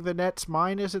regarding the Nets,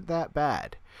 mine isn't that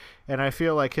bad. And I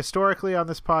feel like historically on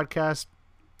this podcast,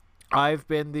 I've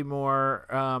been the more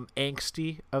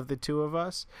angsty of the two of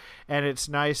us, and it's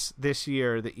nice this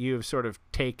year that you've sort of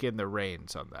taken the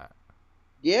reins on that.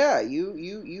 Yeah,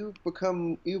 you've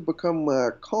become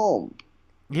calm.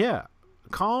 Yeah,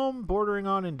 calm, bordering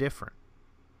on indifferent.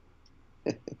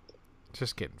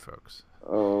 Just kidding, folks.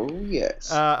 Oh yes.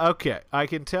 Okay, I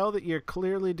can tell that you're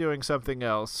clearly doing something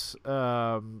else.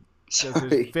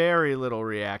 There's very little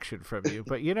reaction from you,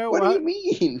 but you know what? What do you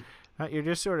mean? You're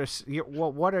just sort of.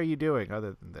 Well, what are you doing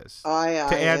other than this? To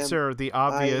answer the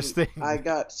obvious thing. I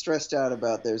got stressed out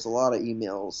about. There's a lot of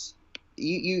emails.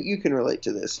 You can relate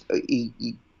to this. A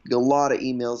lot of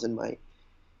emails in my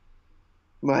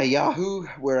Yahoo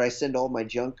where I send all my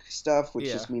junk stuff, which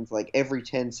just means like every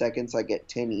 10 seconds I get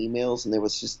 10 emails, and there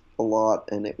was just a lot,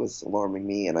 and it was alarming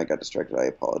me, and I got distracted. I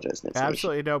apologize.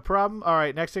 Absolutely no problem. All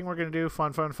right, next thing we're going to do,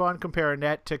 fun. Compare a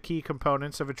net to key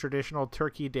components of a traditional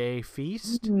Turkey Day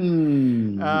feast.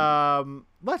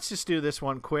 Let's just do this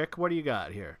one quick. What do you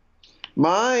got here?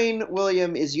 Mine,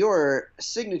 William, is your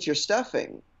signature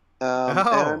stuffing. And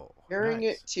I'm comparing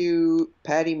it to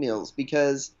Patty Mills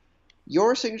because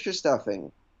your signature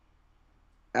stuffing,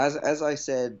 as I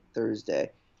said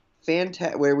Thursday,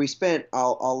 where we spent,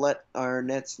 I'll let our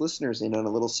Nets listeners in on a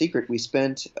little secret. We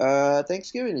spent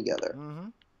Thanksgiving together.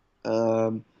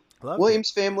 Mm-hmm.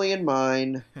 William's family and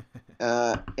mine,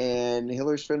 and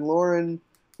Hillary's friend Lauren.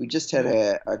 We just had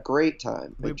a great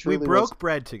time. We broke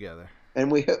bread together.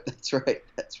 And that's right.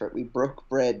 We broke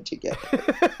bread together.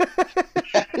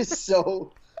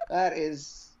 That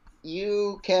is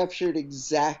you captured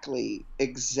exactly.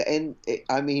 And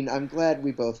I mean, I'm glad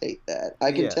we both hate that.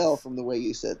 I can tell from the way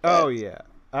you said that. Oh yeah,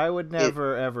 I would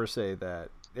never ever say that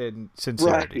in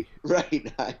sincerity.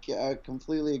 Right. I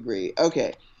completely agree.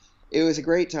 Okay, it was a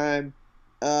great time,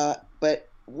 but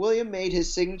William made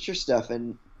his signature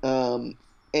stuffing,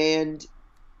 and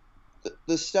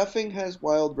the stuffing has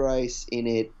wild rice in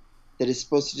it that is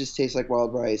supposed to just taste like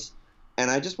wild rice. And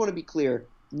I just want to be clear,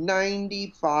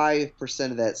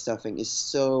 95% of that stuffing is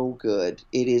so good.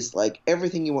 It is like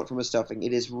everything you want from a stuffing.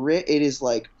 It is it is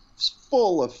like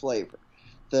full of flavor.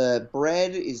 The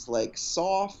bread is like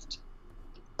soft.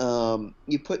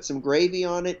 You put some gravy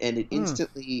on it and it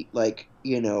instantly it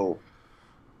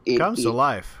comes to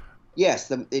life. Yes,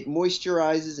 it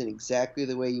moisturizes in exactly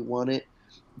the way you want it.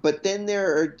 But then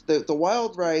there are the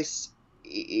wild rice.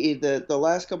 The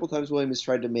last couple times William has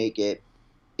tried to make it,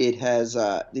 it has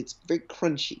it's very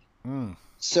crunchy.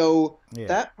 So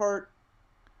that part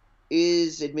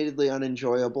is admittedly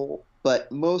unenjoyable,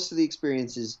 but most of the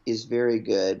experience is very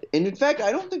good. And in fact,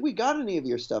 I don't think we got any of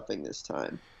your stuffing this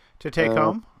time to take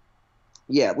home.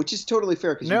 Yeah, which is totally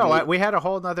fair. We had a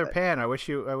whole nother pan. I wish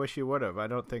you would have. I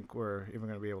don't think we're even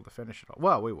going to be able to finish it all.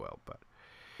 Well, we will, but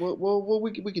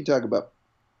we can talk about.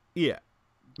 Yeah,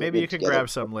 maybe you can grab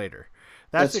some later.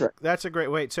 That's a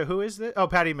great. Wait, so who is this? Oh,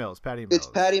 Patty Mills. It's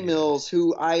Patty Mills,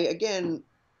 who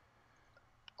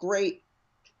great.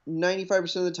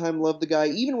 95% of the time, love the guy.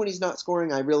 Even when he's not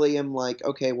scoring, I really am like,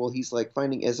 okay, well, he's like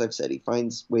finding, as I've said, he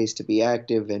finds ways to be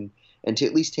active and to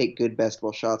at least take good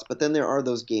basketball shots. But then there are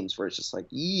those games where it's just like,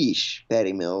 yeesh,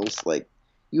 Patty Mills, like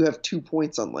you have 2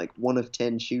 points on like 1 of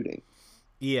 10 shooting.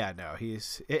 Yeah, no,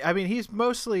 he's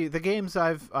mostly the games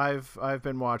I've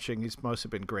been watching. He's mostly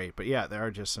been great, but yeah, there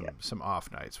are just some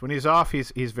off nights. When he's off,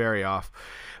 he's very off.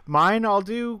 Mine, I'll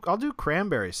do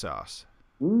cranberry sauce.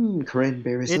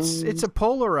 Cranberry sauce. It's a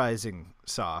polarizing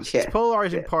sauce. Yeah, it's a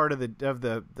polarizing part of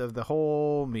the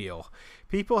whole meal.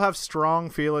 People have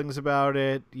strong feelings about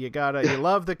it. You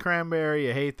love the cranberry,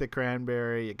 you hate the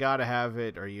cranberry. You gotta have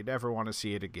it, or you never want to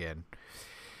see it again.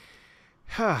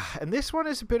 And this one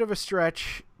is a bit of a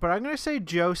stretch, but I'm going to say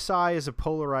Joe Tsai is a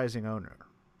polarizing owner.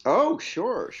 Oh,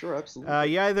 sure,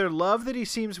 absolutely. You either love that he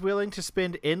seems willing to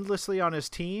spend endlessly on his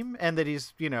team and that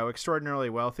he's, extraordinarily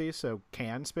wealthy, so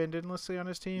can spend endlessly on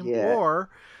his team, Yeah. or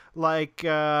like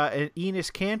an Enos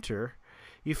Cantor,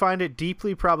 you find it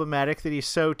deeply problematic that he's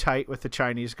so tight with the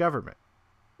Chinese government,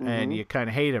 and Mm-hmm. you kind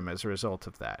of hate him as a result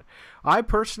of that. I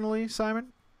personally,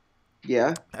 Simon,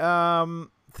 Yeah.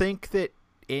 think that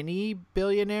any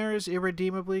billionaire is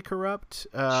irredeemably corrupt,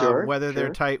 Sure. whether they're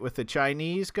Sure. tight with the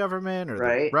Chinese government or the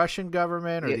Right. Russian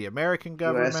government or Yeah. the American U.S.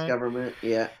 government. government.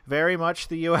 Yeah. Very much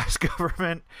the U.S.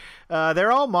 government.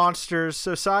 They're all monsters,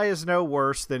 so Psy is no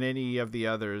worse than any of the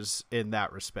others in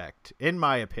that respect, in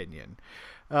my opinion.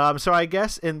 So I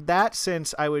guess in that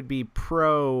sense, I would be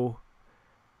pro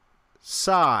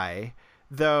Psy,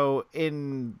 though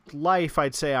in life,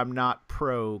 I'd say I'm not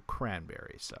pro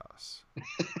cranberry sauce.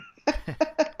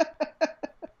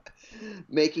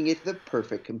 Making it the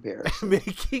perfect comparison.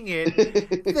 Making it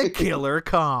the killer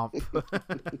comp.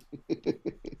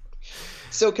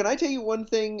 So can I tell you one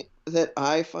thing that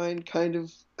I find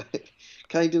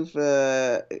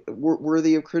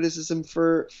worthy of criticism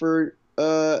for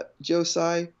Joe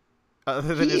Tsai?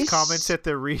 Other than He his is comments at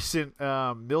the recent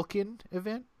Milken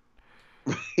event?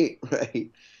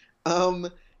 right. Um,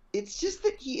 it's just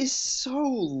that he is so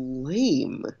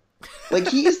lame. Like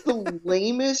he is the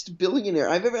lamest billionaire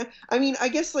I've ever. I mean, I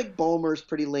guess like Ballmer's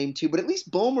pretty lame too, but at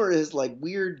least Ballmer has like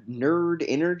weird nerd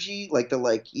energy. Like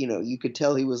you could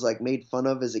tell he was like made fun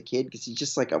of as a kid because he's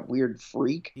just like a weird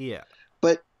freak. Yeah.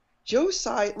 But Joe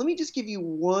Tsai, let me just give you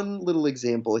one little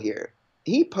example here.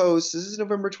 He posts, this is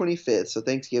November 25th, so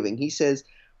Thanksgiving. He says,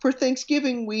 "For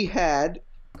Thanksgiving, we had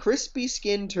crispy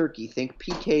skin turkey, think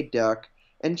PK duck,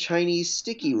 and Chinese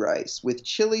sticky rice with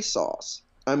chili sauce.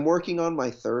 I'm working on my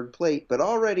third plate, but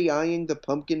already eyeing the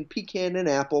pumpkin, pecan, and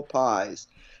apple pies."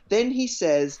 Then he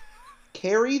says,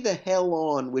 "Carry the hell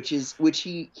on," which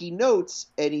he notes,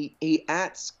 and he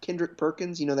ats Kendrick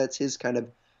Perkins. You know, that's his kind of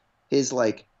his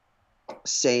like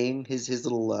saying, his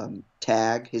little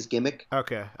tag, his gimmick.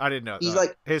 Okay, I didn't know He's that.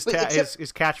 like, His but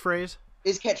his catchphrase.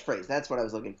 his catchphrase. That's what I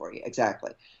was looking for. Yeah,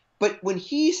 exactly. But when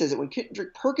he says it, when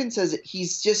Kendrick Perkins says it,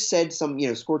 he's just said some,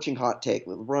 scorching hot take.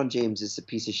 LeBron James is a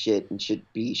piece of shit and should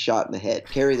be shot in the head.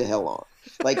 Carry the hell on.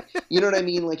 Like, you know what I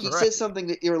mean? Like, he Right. says something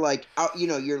that you're like,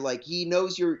 you're like, he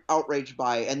knows you're outraged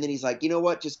by it, and then he's like, you know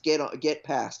what? Just get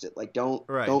past it. Like, don't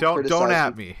criticize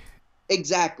at me.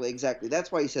 Exactly.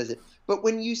 That's why he says it. But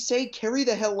when you say carry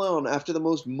the hell on after the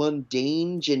most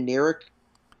mundane, generic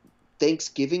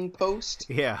Thanksgiving post,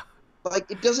 Yeah. like,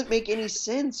 it doesn't make any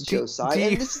sense, Josiah.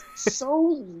 And this is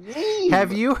so lame.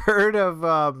 Have you heard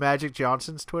of Magic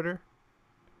Johnson's Twitter?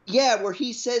 Yeah, where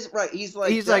he says, right, he's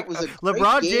like,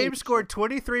 LeBron James scored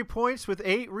 23 points with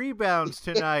 8 rebounds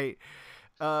tonight.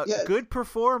 Yes. Good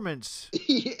performance.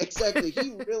 Exactly.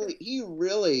 He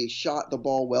really shot the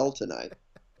ball well tonight.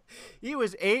 He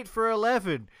was 8 for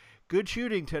 11. Good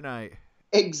shooting tonight.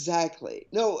 Exactly.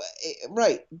 No,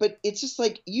 right. But it's just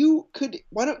like,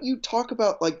 why don't you talk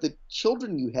about like the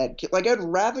children you had? Like, I'd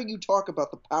rather you talk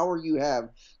about the power you have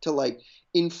to like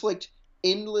inflict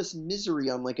endless misery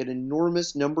on like an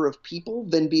enormous number of people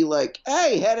than be like,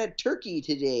 hey, had a turkey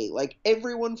today, like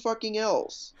everyone fucking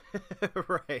else.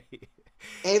 Right.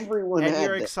 Everyone and had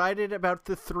you're that. excited about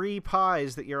the 3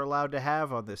 pies that you're allowed to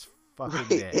have on this fucking Right.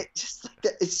 day. It's just like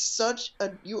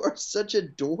that. You are such a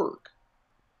dork.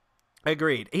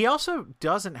 Agreed. He also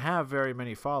doesn't have very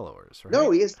many followers, right? No,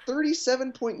 he has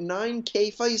 37.9K.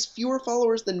 He has fewer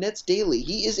followers than Nets Daily.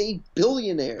 He is a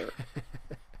billionaire.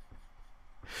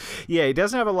 Yeah, he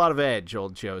doesn't have a lot of edge,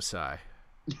 old Josai.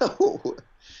 No.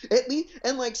 At least,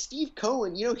 and like Steve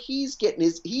Cohen, he's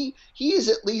getting he is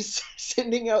at least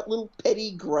sending out little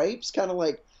petty gripes, kind of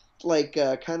like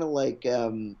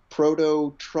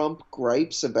proto Trump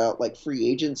gripes about like free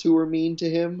agents who are mean to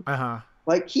him. Uh-huh.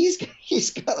 Like he's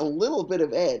got a little bit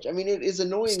of edge. I mean, it is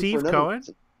annoying. Steve for another Cohen?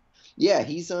 reason. Yeah,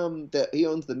 he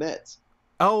owns the Mets.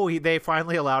 Oh, they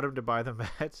finally allowed him to buy the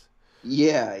Mets.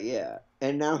 Yeah.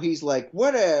 And now he's like,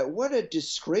 what a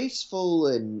disgraceful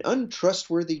and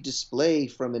untrustworthy display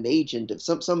from an agent of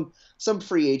some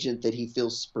free agent that he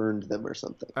feels spurned them or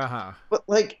something. Uh-huh. But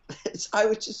like, I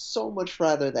would just so much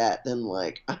rather that than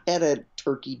like I had a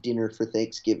turkey dinner for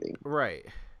Thanksgiving. Right.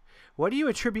 What do you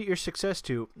attribute your success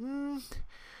to?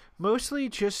 Mostly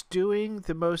just doing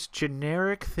the most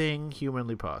generic thing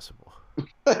humanly possible.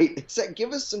 Right. Except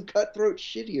give us some cutthroat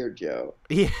shit here, Joe.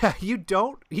 Yeah, you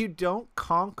don't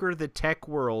conquer the tech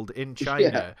world in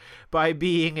China by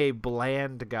being a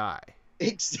bland guy.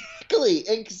 Exactly.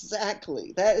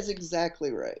 That is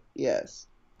exactly right. Yes.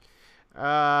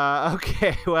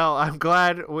 Okay. Well, I'm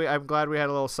glad we had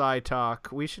a little side talk.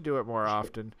 We should do it more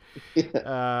often.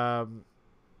 Yeah,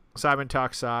 Simon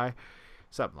talks sci,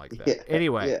 something like that. yeah,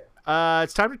 Anyway, yeah.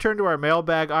 it's time to turn to our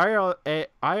mailbag. IRL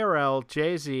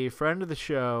JZ, friend of the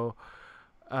show,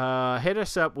 hit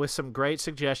us up with some great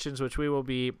suggestions, which we will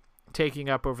be taking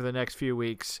up over the next few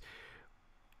weeks.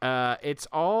 It's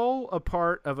all a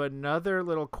part of another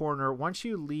little corner. Once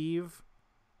you leave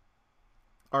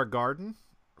our garden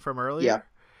from Yeah. earlier,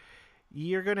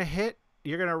 you're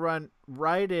gonna run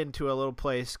right into a little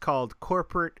place called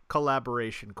Corporate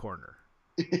Collaboration Corner.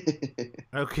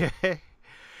 Okay.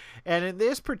 And in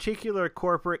this particular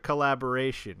corporate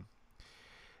collaboration,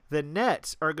 the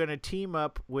Nets are going to team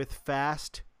up with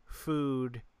fast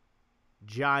food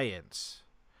giants.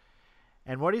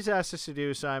 And what he's asked us to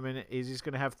do, Simon, is he's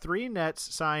going to have 3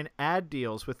 Nets sign ad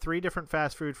deals with 3 different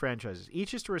fast food franchises.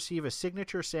 Each is to receive a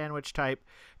signature sandwich type,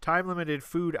 time limited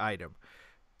food item,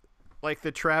 like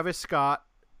the Travis Scott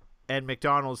and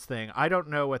McDonald's thing. I don't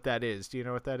know what that is. Do you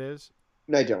know what that is?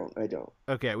 I don't. I don't.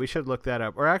 Okay, we should look that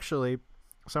up. Or actually,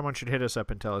 someone should hit us up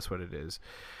and tell us what it is.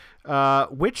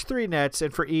 Which 3 Nets,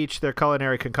 and for each, their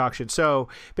culinary concoction. So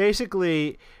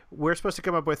basically, we're supposed to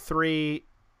come up with 3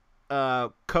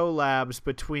 collabs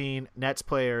between Nets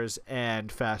players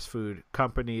and fast food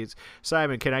companies.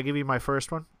 Simon, can I give you my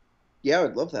first one? Yeah, I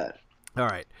would love that. All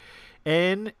right.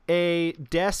 In a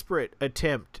desperate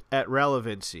attempt at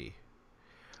relevancy,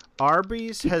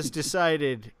 Arby's has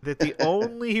decided that the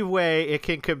only way it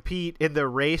can compete in the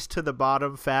race to the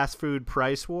bottom fast food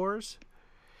price wars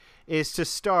is to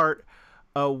start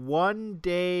a 1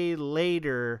 day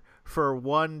later for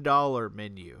 $1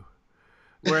 menu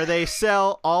where they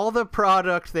sell all the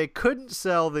product they couldn't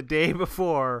sell the day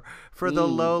before for the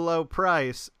low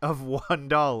price of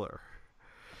 $1.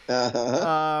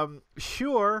 Uh-huh.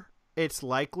 Sure, it's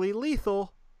likely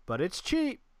lethal, but it's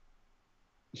cheap.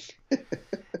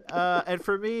 And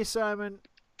for me, Simon,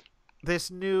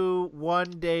 this new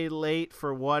 1 day late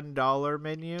for $1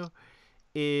 menu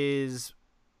is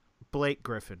Blake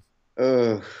Griffin.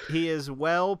 Ugh. He is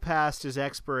well past his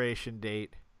expiration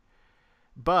date,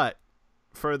 but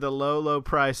for the low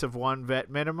price of 1 vet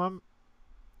minimum,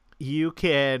 you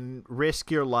can risk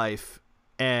your life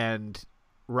and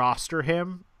roster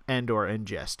him and or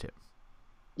ingest him.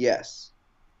 Yes.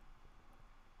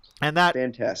 And that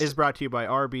Fantastic. is brought to you by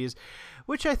Arby's,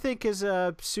 which I think is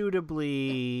a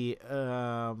suitably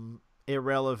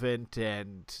irrelevant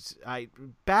and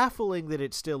baffling that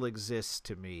it still exists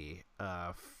to me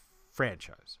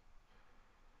franchise.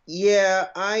 Yeah,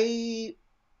 I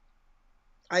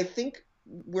think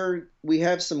we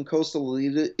have some coastal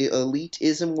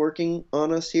elitism working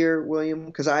on us here, William,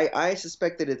 because I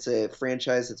suspect that it's a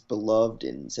franchise that's beloved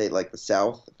in, say, like the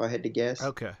South, if I had to guess.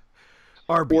 Okay.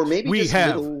 Arby's, Or maybe we just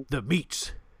have middle. the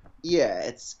meats. Yeah,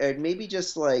 it's maybe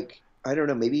just like, I don't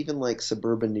know, maybe even like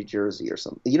suburban New Jersey or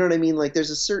something. You know what I mean? Like there's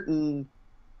a certain.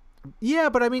 Yeah,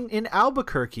 but I mean, in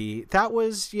Albuquerque, that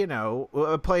was,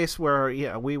 a place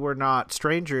where, we were not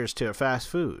strangers to fast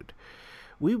food.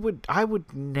 I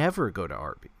would never go to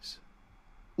Arby's.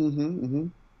 Mm-hmm.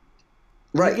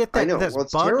 Right. You get that, I know. this Well,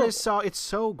 it's bun terrible. it's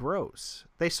so gross.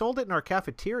 They sold it in our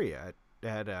cafeteria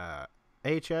at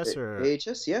AHS or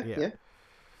AHS, yeah, yeah. yeah.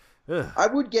 Ugh. I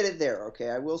would get it there.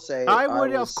 Okay, I will say. I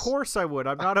would, of course, I would.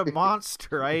 I'm not a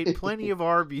monster. I ate plenty of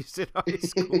Arby's in high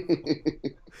school.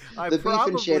 The beef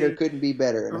and cheddar couldn't be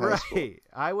better in high school. Right.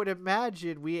 I would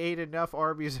imagine we ate enough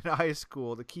Arby's in high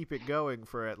school to keep it going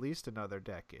for at least another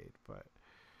decade. But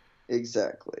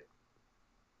Exactly.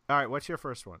 all right, what's your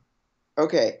first one?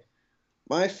 Okay,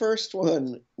 my first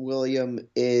one, William,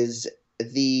 is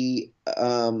the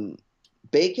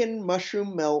bacon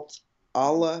mushroom melt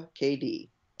a la KD.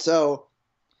 So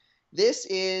this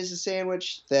is a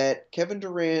sandwich that Kevin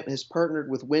Durant has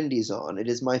partnered with Wendy's on. It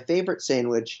is my favorite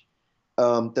sandwich.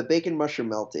 The bacon mushroom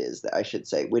melt is, I should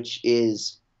say, which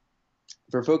is,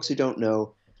 for folks who don't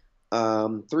know,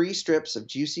 3 strips of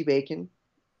juicy bacon,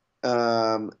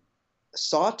 sautéed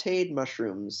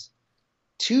mushrooms,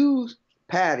 2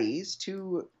 patties,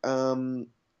 2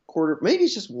 quarter, maybe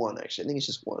it's just 1 actually. I think it's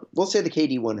just 1. We'll say the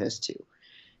KD one has 2.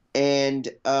 And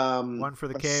 1 for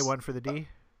the K, 1 for the D.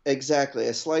 Exactly,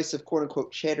 a slice of quote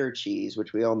unquote cheddar cheese,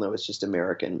 which we all know is just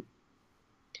American.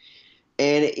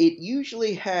 And it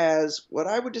usually has what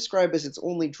I would describe as its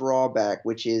only drawback,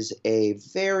 which is a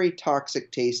very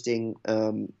toxic tasting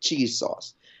cheese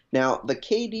sauce. Now, the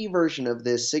KD version of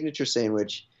this signature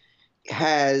sandwich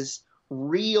has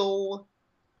real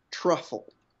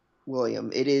truffle, William.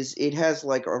 It has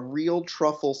like a real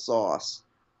truffle sauce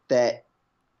that,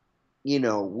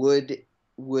 would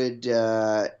make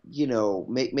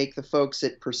the folks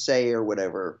at Per Se or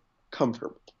whatever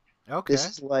comfortable. This Okay.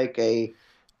 is like a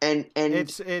and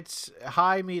It's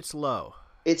high meets low.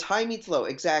 it's high meets low,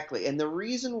 exactly. And the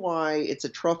reason why it's a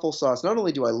truffle sauce, not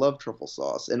only do I love truffle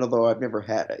sauce, and although I've never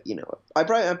had it,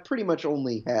 I've pretty much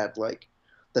only had like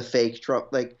the fake truffle,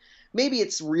 like maybe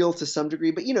it's real to some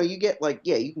degree, but you get like,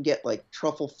 yeah, you can get like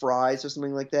truffle fries or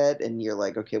something like that, and you're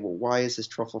like, okay, well, why is this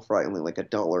truffle fry only like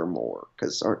 $1 more?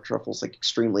 Because aren't truffles like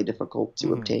extremely difficult to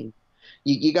Hmm. obtain?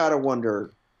 You gotta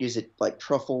wonder, is it like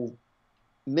truffle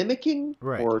mimicking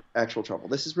Right. or actual truffle?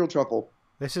 This is real truffle.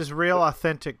 This is real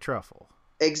authentic truffle.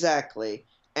 Exactly.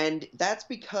 And that's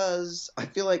because I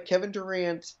feel like Kevin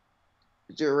Durant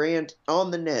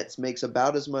on the Nets makes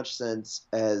about as much sense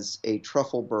as a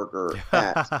truffle burger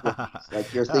at Wendy's.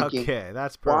 Like you're thinking, Okay,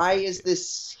 that's why perfect. is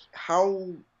this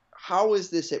how is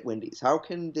this at Wendy's? How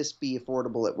can this be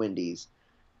affordable at Wendy's?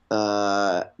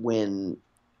 When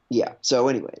yeah. So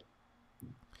anyway,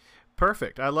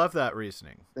 Perfect. I love that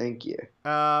reasoning. thank you.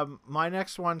 My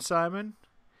next one, Simon.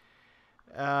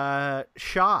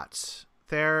 Shots.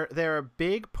 They're a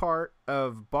big part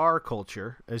of bar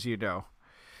culture, as you know.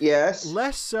 Yes,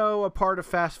 Less so a part of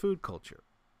fast food culture.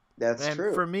 that's And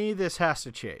true. for me, this has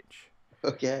to change.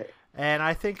 Okay. And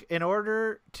I think in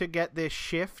order to get this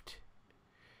shift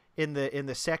in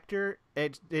the sector,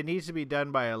 it needs to be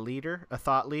done by a leader, a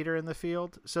thought leader in the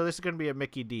field. So this is going to be a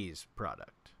Mickey D's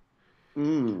product.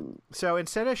 Mm. So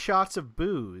instead of shots of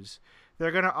booze,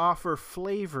 they're going to offer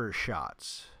flavor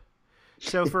shots.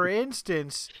 So for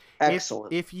instance,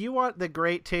 Excellent. if you want the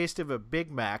great taste of a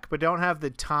Big Mac but don't have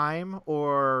the time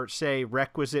or say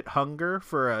requisite hunger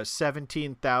for a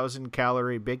 17,000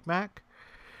 calorie Big Mac,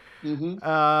 Hmm.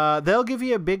 they'll give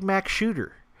you a Big Mac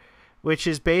shooter, which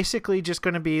is basically just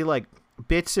going to be like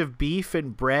bits of beef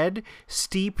and bread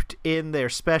steeped in their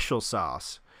special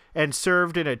sauce and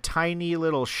served in a tiny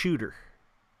little shooter.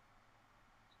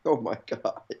 Oh my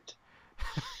God.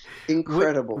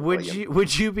 Incredible, William.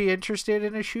 Would you be interested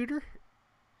in a shooter?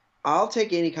 I'll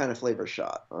take any kind of flavor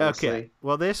shot, honestly. Okay.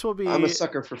 Well, this will be. I'm a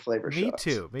sucker for flavor Me shots.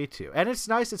 too. Me too. And it's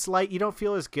nice. It's light. You don't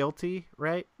feel as guilty,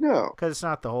 right? No. Because it's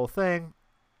not the whole thing.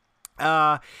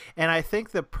 And I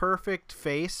think the perfect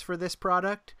face for this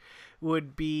product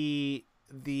would be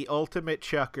the ultimate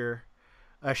chucker,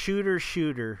 a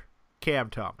shooter, Cam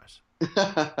Thomas.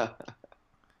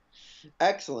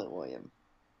 Excellent, William.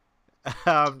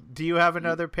 Do you have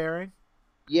another pairing?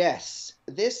 Yes,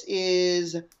 this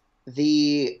is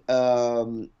the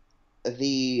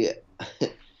the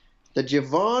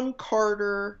Javon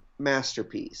Carter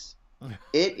masterpiece.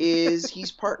 It is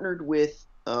he's partnered with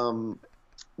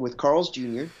Carl's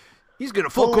Jr. He's gonna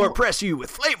full court press you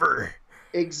with flavor.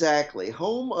 Exactly,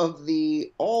 home of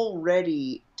the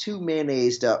already too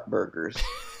mayonnaised up burgers.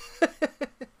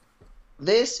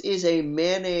 This is a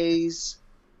mayonnaise.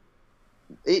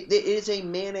 It is a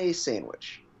mayonnaise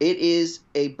sandwich. It is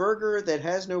a burger that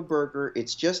has no burger.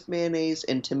 It's just mayonnaise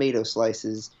and tomato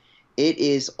slices. It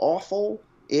is awful.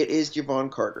 It is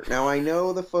Javon Carter. Now I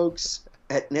know the folks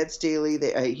at Nets Daily.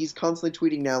 He's constantly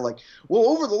tweeting now like, "Well,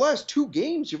 over the last 2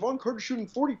 games, Javon Carter's shooting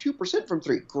 42% from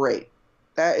three." Great,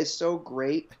 that is so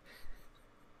great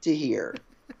to hear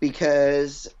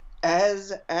because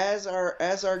as our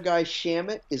guy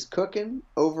Shamit is cooking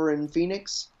over in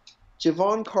Phoenix,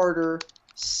 Javon Carter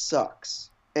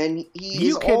sucks, and he You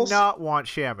is also cannot want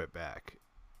Shamit back.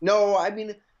 no. I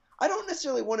mean, I don't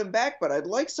necessarily want him back, but I'd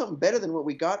like something better than what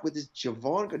we got with this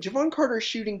Javon Carter is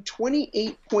shooting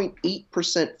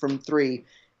 28.8% from three,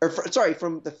 sorry,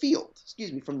 from the field.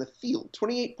 Excuse me, from the field,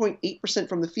 28.8%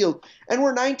 from the field, and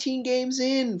we're 19 games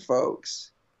in, folks.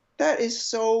 That is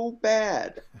so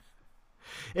bad.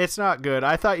 It's not good.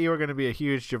 I thought you were going to be a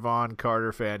huge Javon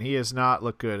Carter fan. He has not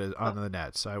looked good on the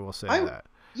Nets. I will say that.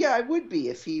 Yeah, I would be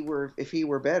if he were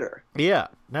better. Yeah,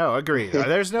 no, agreed.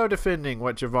 There's no defending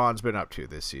what Javon's been up to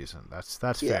this season. That's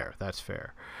Yeah. fair. That's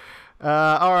fair.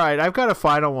 All right, I've got a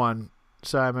final one,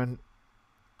 Simon.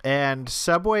 And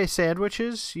Subway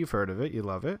sandwiches, you've heard of it, you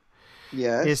love it,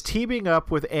 Yes. is teaming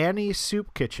up with Annie's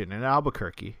Soup Kitchen in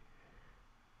Albuquerque.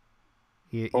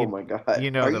 Oh my God! You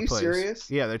know Are the you place.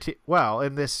 serious? Yeah, well,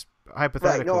 in this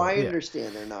hypothetical. Right. No, I yeah.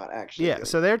 understand. They're not actually. Yeah, doing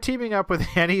so they're teaming up with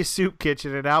Annie's Soup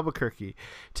Kitchen in Albuquerque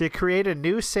to create a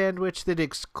new sandwich that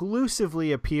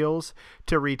exclusively appeals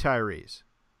to retirees.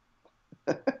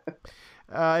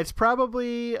 It's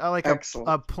probably like Excellent.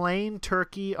 a plain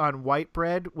turkey on white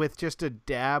bread with just a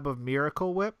dab of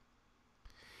Miracle Whip.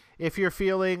 If you're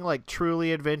feeling like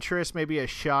truly adventurous, maybe a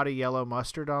shot of yellow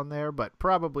mustard on there, but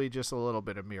probably just a little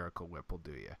bit of Miracle Whip will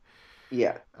do you.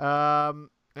 Yeah.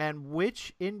 And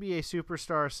which NBA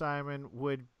superstar, Simon,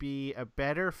 would be a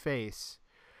better face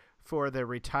for the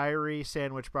retiree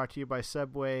sandwich brought to you by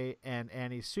Subway and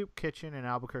Annie's Soup Kitchen in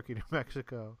Albuquerque, New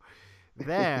Mexico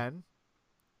than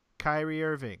Kyrie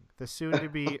Irving, the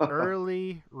soon-to-be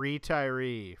early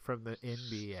retiree from the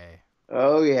NBA.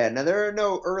 Oh yeah. Now there are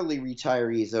no early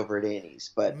retirees over at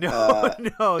Annie's, but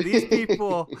no, these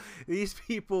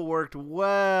people worked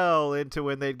well into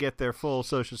when they'd get their full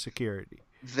Social Security.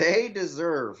 They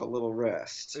deserve a little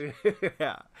rest.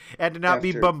 Yeah, and to not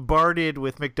be bombarded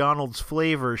with McDonald's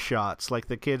flavor shots like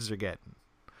the kids are getting,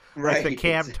 like the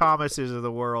Cam Thomases of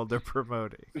the world they're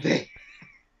promoting.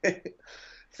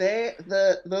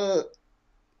 The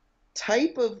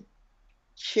type of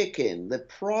chicken, the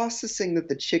processing that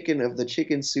the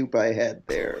chicken soup I had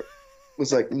there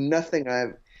was like nothing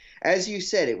as you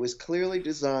said, it was clearly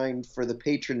designed for the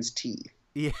patron's teeth.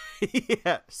 Yeah,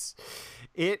 yes.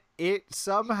 It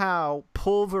somehow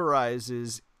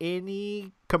pulverizes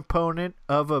any component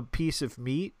of a piece of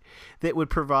meat that would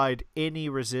provide any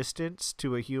resistance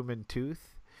to a human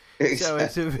tooth.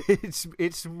 Exactly. So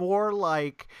it's more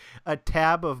like a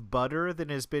tab of butter that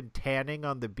has been tanning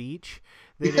on the beach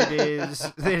than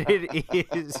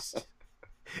it is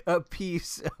a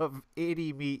piece of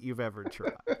any meat you've ever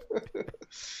tried.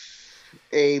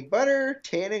 A butter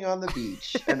tanning on the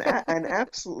beach, an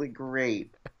absolutely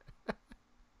great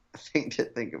thing to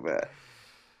think about.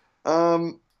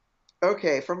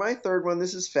 Okay, for my third one,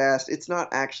 this is fast. It's not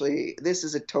actually. This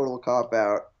is a total cop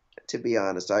out. To be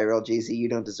honest, IRL JZ, you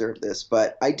don't deserve this,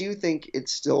 but I do think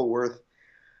it's still worth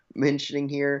mentioning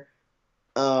here.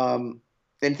 And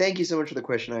thank you so much for the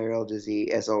question, IRL JZ,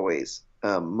 as always.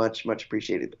 Much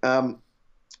appreciated.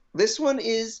 This one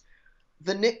is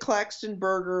the Nick Claxton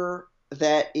burger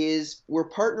that is, we're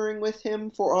partnering with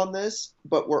him on this,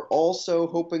 but we're also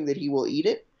hoping that he will eat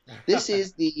it. This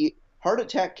is the Heart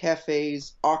Attack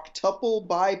Cafe's Octuple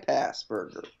Bypass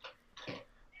Burger.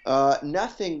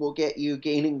 Nothing will get you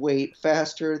gaining weight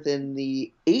faster than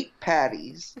the 8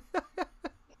 patties,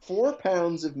 4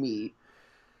 pounds of meat,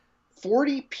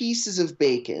 40 pieces of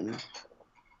bacon,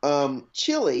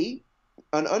 chili,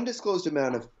 an undisclosed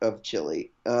amount of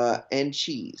chili, and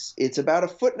cheese. It's about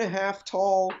 1.5 feet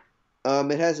tall.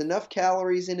 It has enough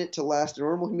calories in it to last a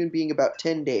normal human being about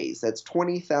 10 days. That's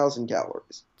 20,000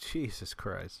 calories. Jesus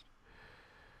Christ.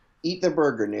 Eat the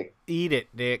burger, Nick. Eat it,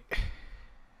 Nick.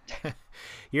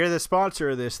 You're the sponsor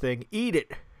of this thing. Eat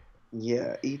it.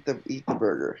 Yeah, eat the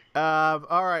burger.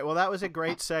 All right. Well, that was a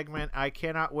great segment. I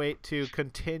cannot wait to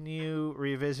continue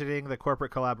revisiting the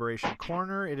Corporate Collaboration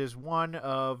Corner. It is one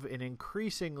of an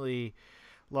increasingly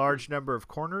large number of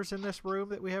corners in this room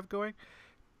that we have going,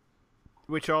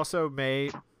 which also may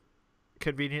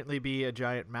conveniently be a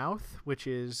giant mouth, which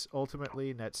is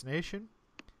ultimately Nets Nation,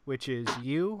 which is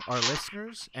you, our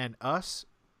listeners, and us.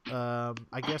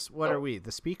 I guess, what are we?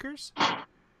 The speakers?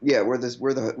 Yeah, we're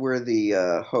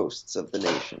the hosts of the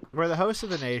nation. We're the hosts of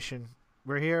the nation.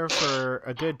 We're here for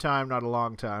a good time, not a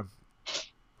long time.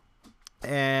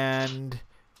 And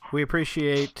we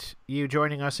appreciate you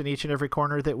joining us in each and every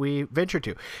corner that we venture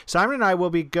to. Simon and I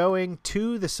will be going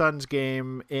to the Suns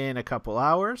game in a couple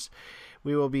hours.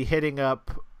 We will be hitting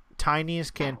up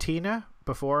Tiny's Cantina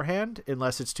beforehand,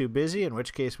 unless it's too busy, in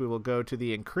which case we will go to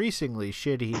the increasingly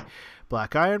shitty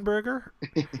Black Iron Burger.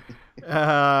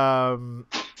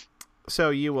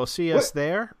 So you will see us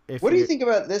there. What do you think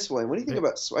about this one? What do you think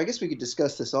about? I guess we could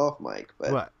discuss this off, Mike.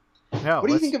 But what? No. What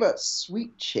do you think about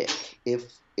Sweet Chick?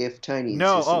 If Tiny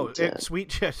Sweet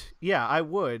Chick. Yeah, I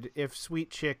would if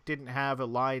Sweet Chick didn't have a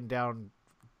line down.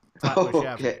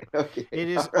 Okay. It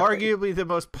is arguably the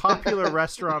most popular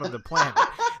restaurant on the planet.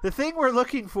 The thing we're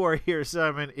looking for here,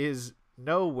 Simon, is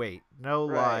no wait, no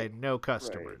line, no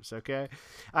customers. Right. Okay,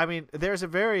 I mean, there's a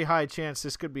very high chance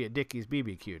this could be a Dickey's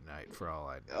BBQ night for all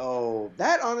I know. Oh,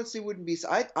 that honestly wouldn't be.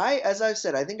 I as I've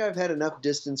said, I think I've had enough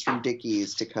distance from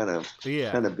Dickey's to kind of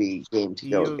be game to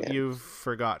go again. You've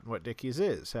forgotten what Dickey's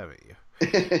is, haven't you?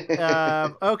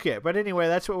 Okay, but anyway,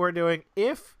 that's what we're doing.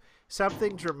 If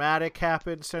something dramatic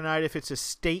happens tonight, if it's a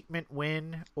statement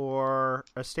win or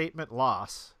a statement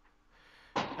loss,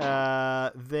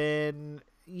 then,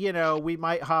 we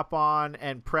might hop on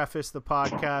and preface the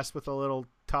podcast with a little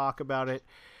talk about it.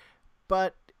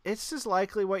 But it's just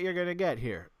likely what you're going to get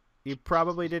here. You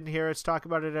probably didn't hear us talk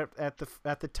about it at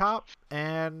the top,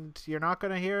 and you're not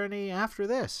going to hear any after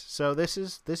this. So this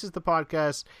is the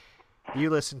podcast you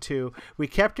listen to. We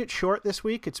kept it short this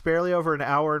week. It's barely over an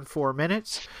hour and 4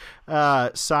 minutes.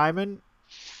 Simon,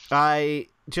 I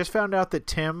just found out that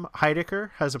Tim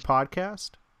Heidecker has a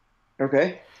podcast.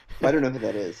 Okay. I don't know who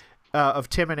that is. Of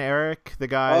Tim and Eric, the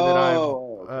guy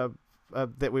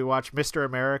that we watch, Mr.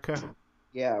 America.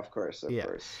 Yeah, of course.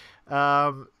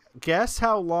 guess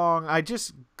how long. I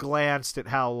just glanced at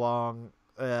how long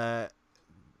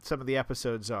some of the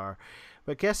episodes are,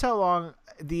 but guess how long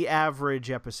the average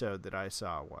episode that I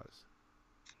saw was.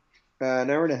 An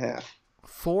hour and a half.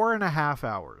 4.5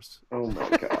 hours. Oh my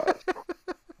god.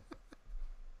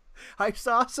 I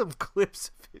saw some clips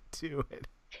of it too.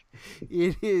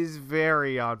 It is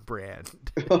very on brand.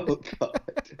 Oh god.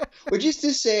 Which is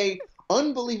to say,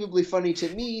 unbelievably funny to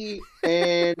me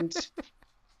and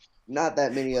not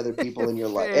that many other people in your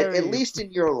life. At least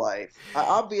in your life.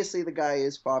 Obviously, the guy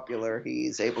is popular.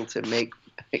 He's able to make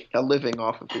a living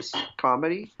off of his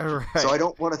comedy. Right. So I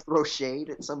don't want to throw shade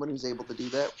at someone who's able to do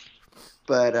that.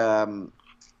 But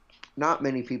not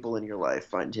many people in your life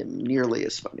find him nearly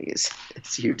as funny as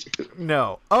you do.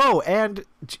 No. Oh, and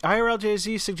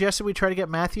IRLJZ suggested we try to get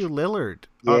Matthew Lillard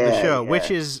on the show, which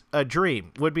is a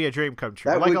dream. Would be a dream come true.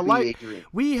 That would be a dream.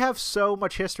 We have so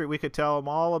much history. We could tell him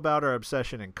all about our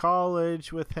obsession in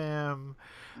college with him,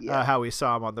 how we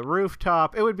saw him on the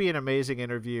rooftop. It would be an amazing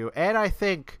interview. And I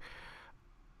think,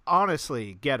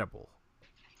 honestly, gettable.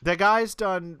 The guy's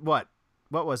done, what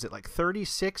was it, like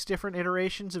 36 different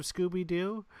iterations of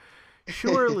Scooby-Doo?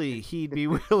 Surely he'd be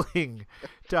willing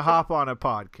to hop on a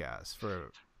podcast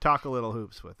for Talk a Little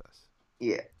Hoops with us.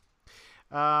 Yeah.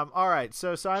 All right.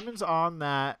 So Simon's on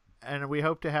that, and we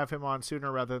hope to have him on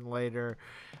sooner rather than later.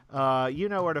 You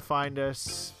know where to find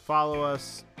us. Follow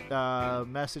us.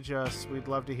 Message us. We'd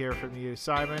love to hear from you.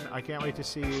 Simon, I can't wait to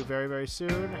see you very, very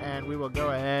soon, and we will go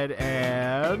ahead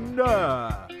and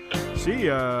see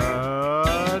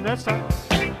ya next time.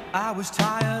 I was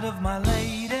tired of my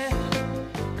lady.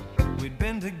 We'd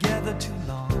been together too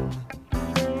long,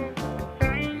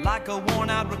 like a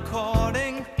worn-out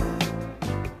recording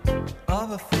of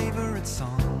a favorite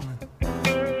song.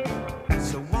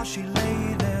 So while she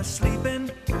lay there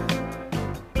sleeping,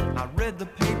 I read the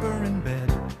paper in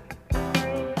bed,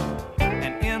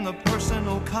 and in the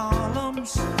personal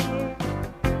columns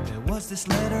there was this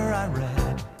letter I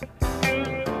read.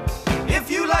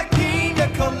 If you like pina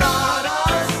colada,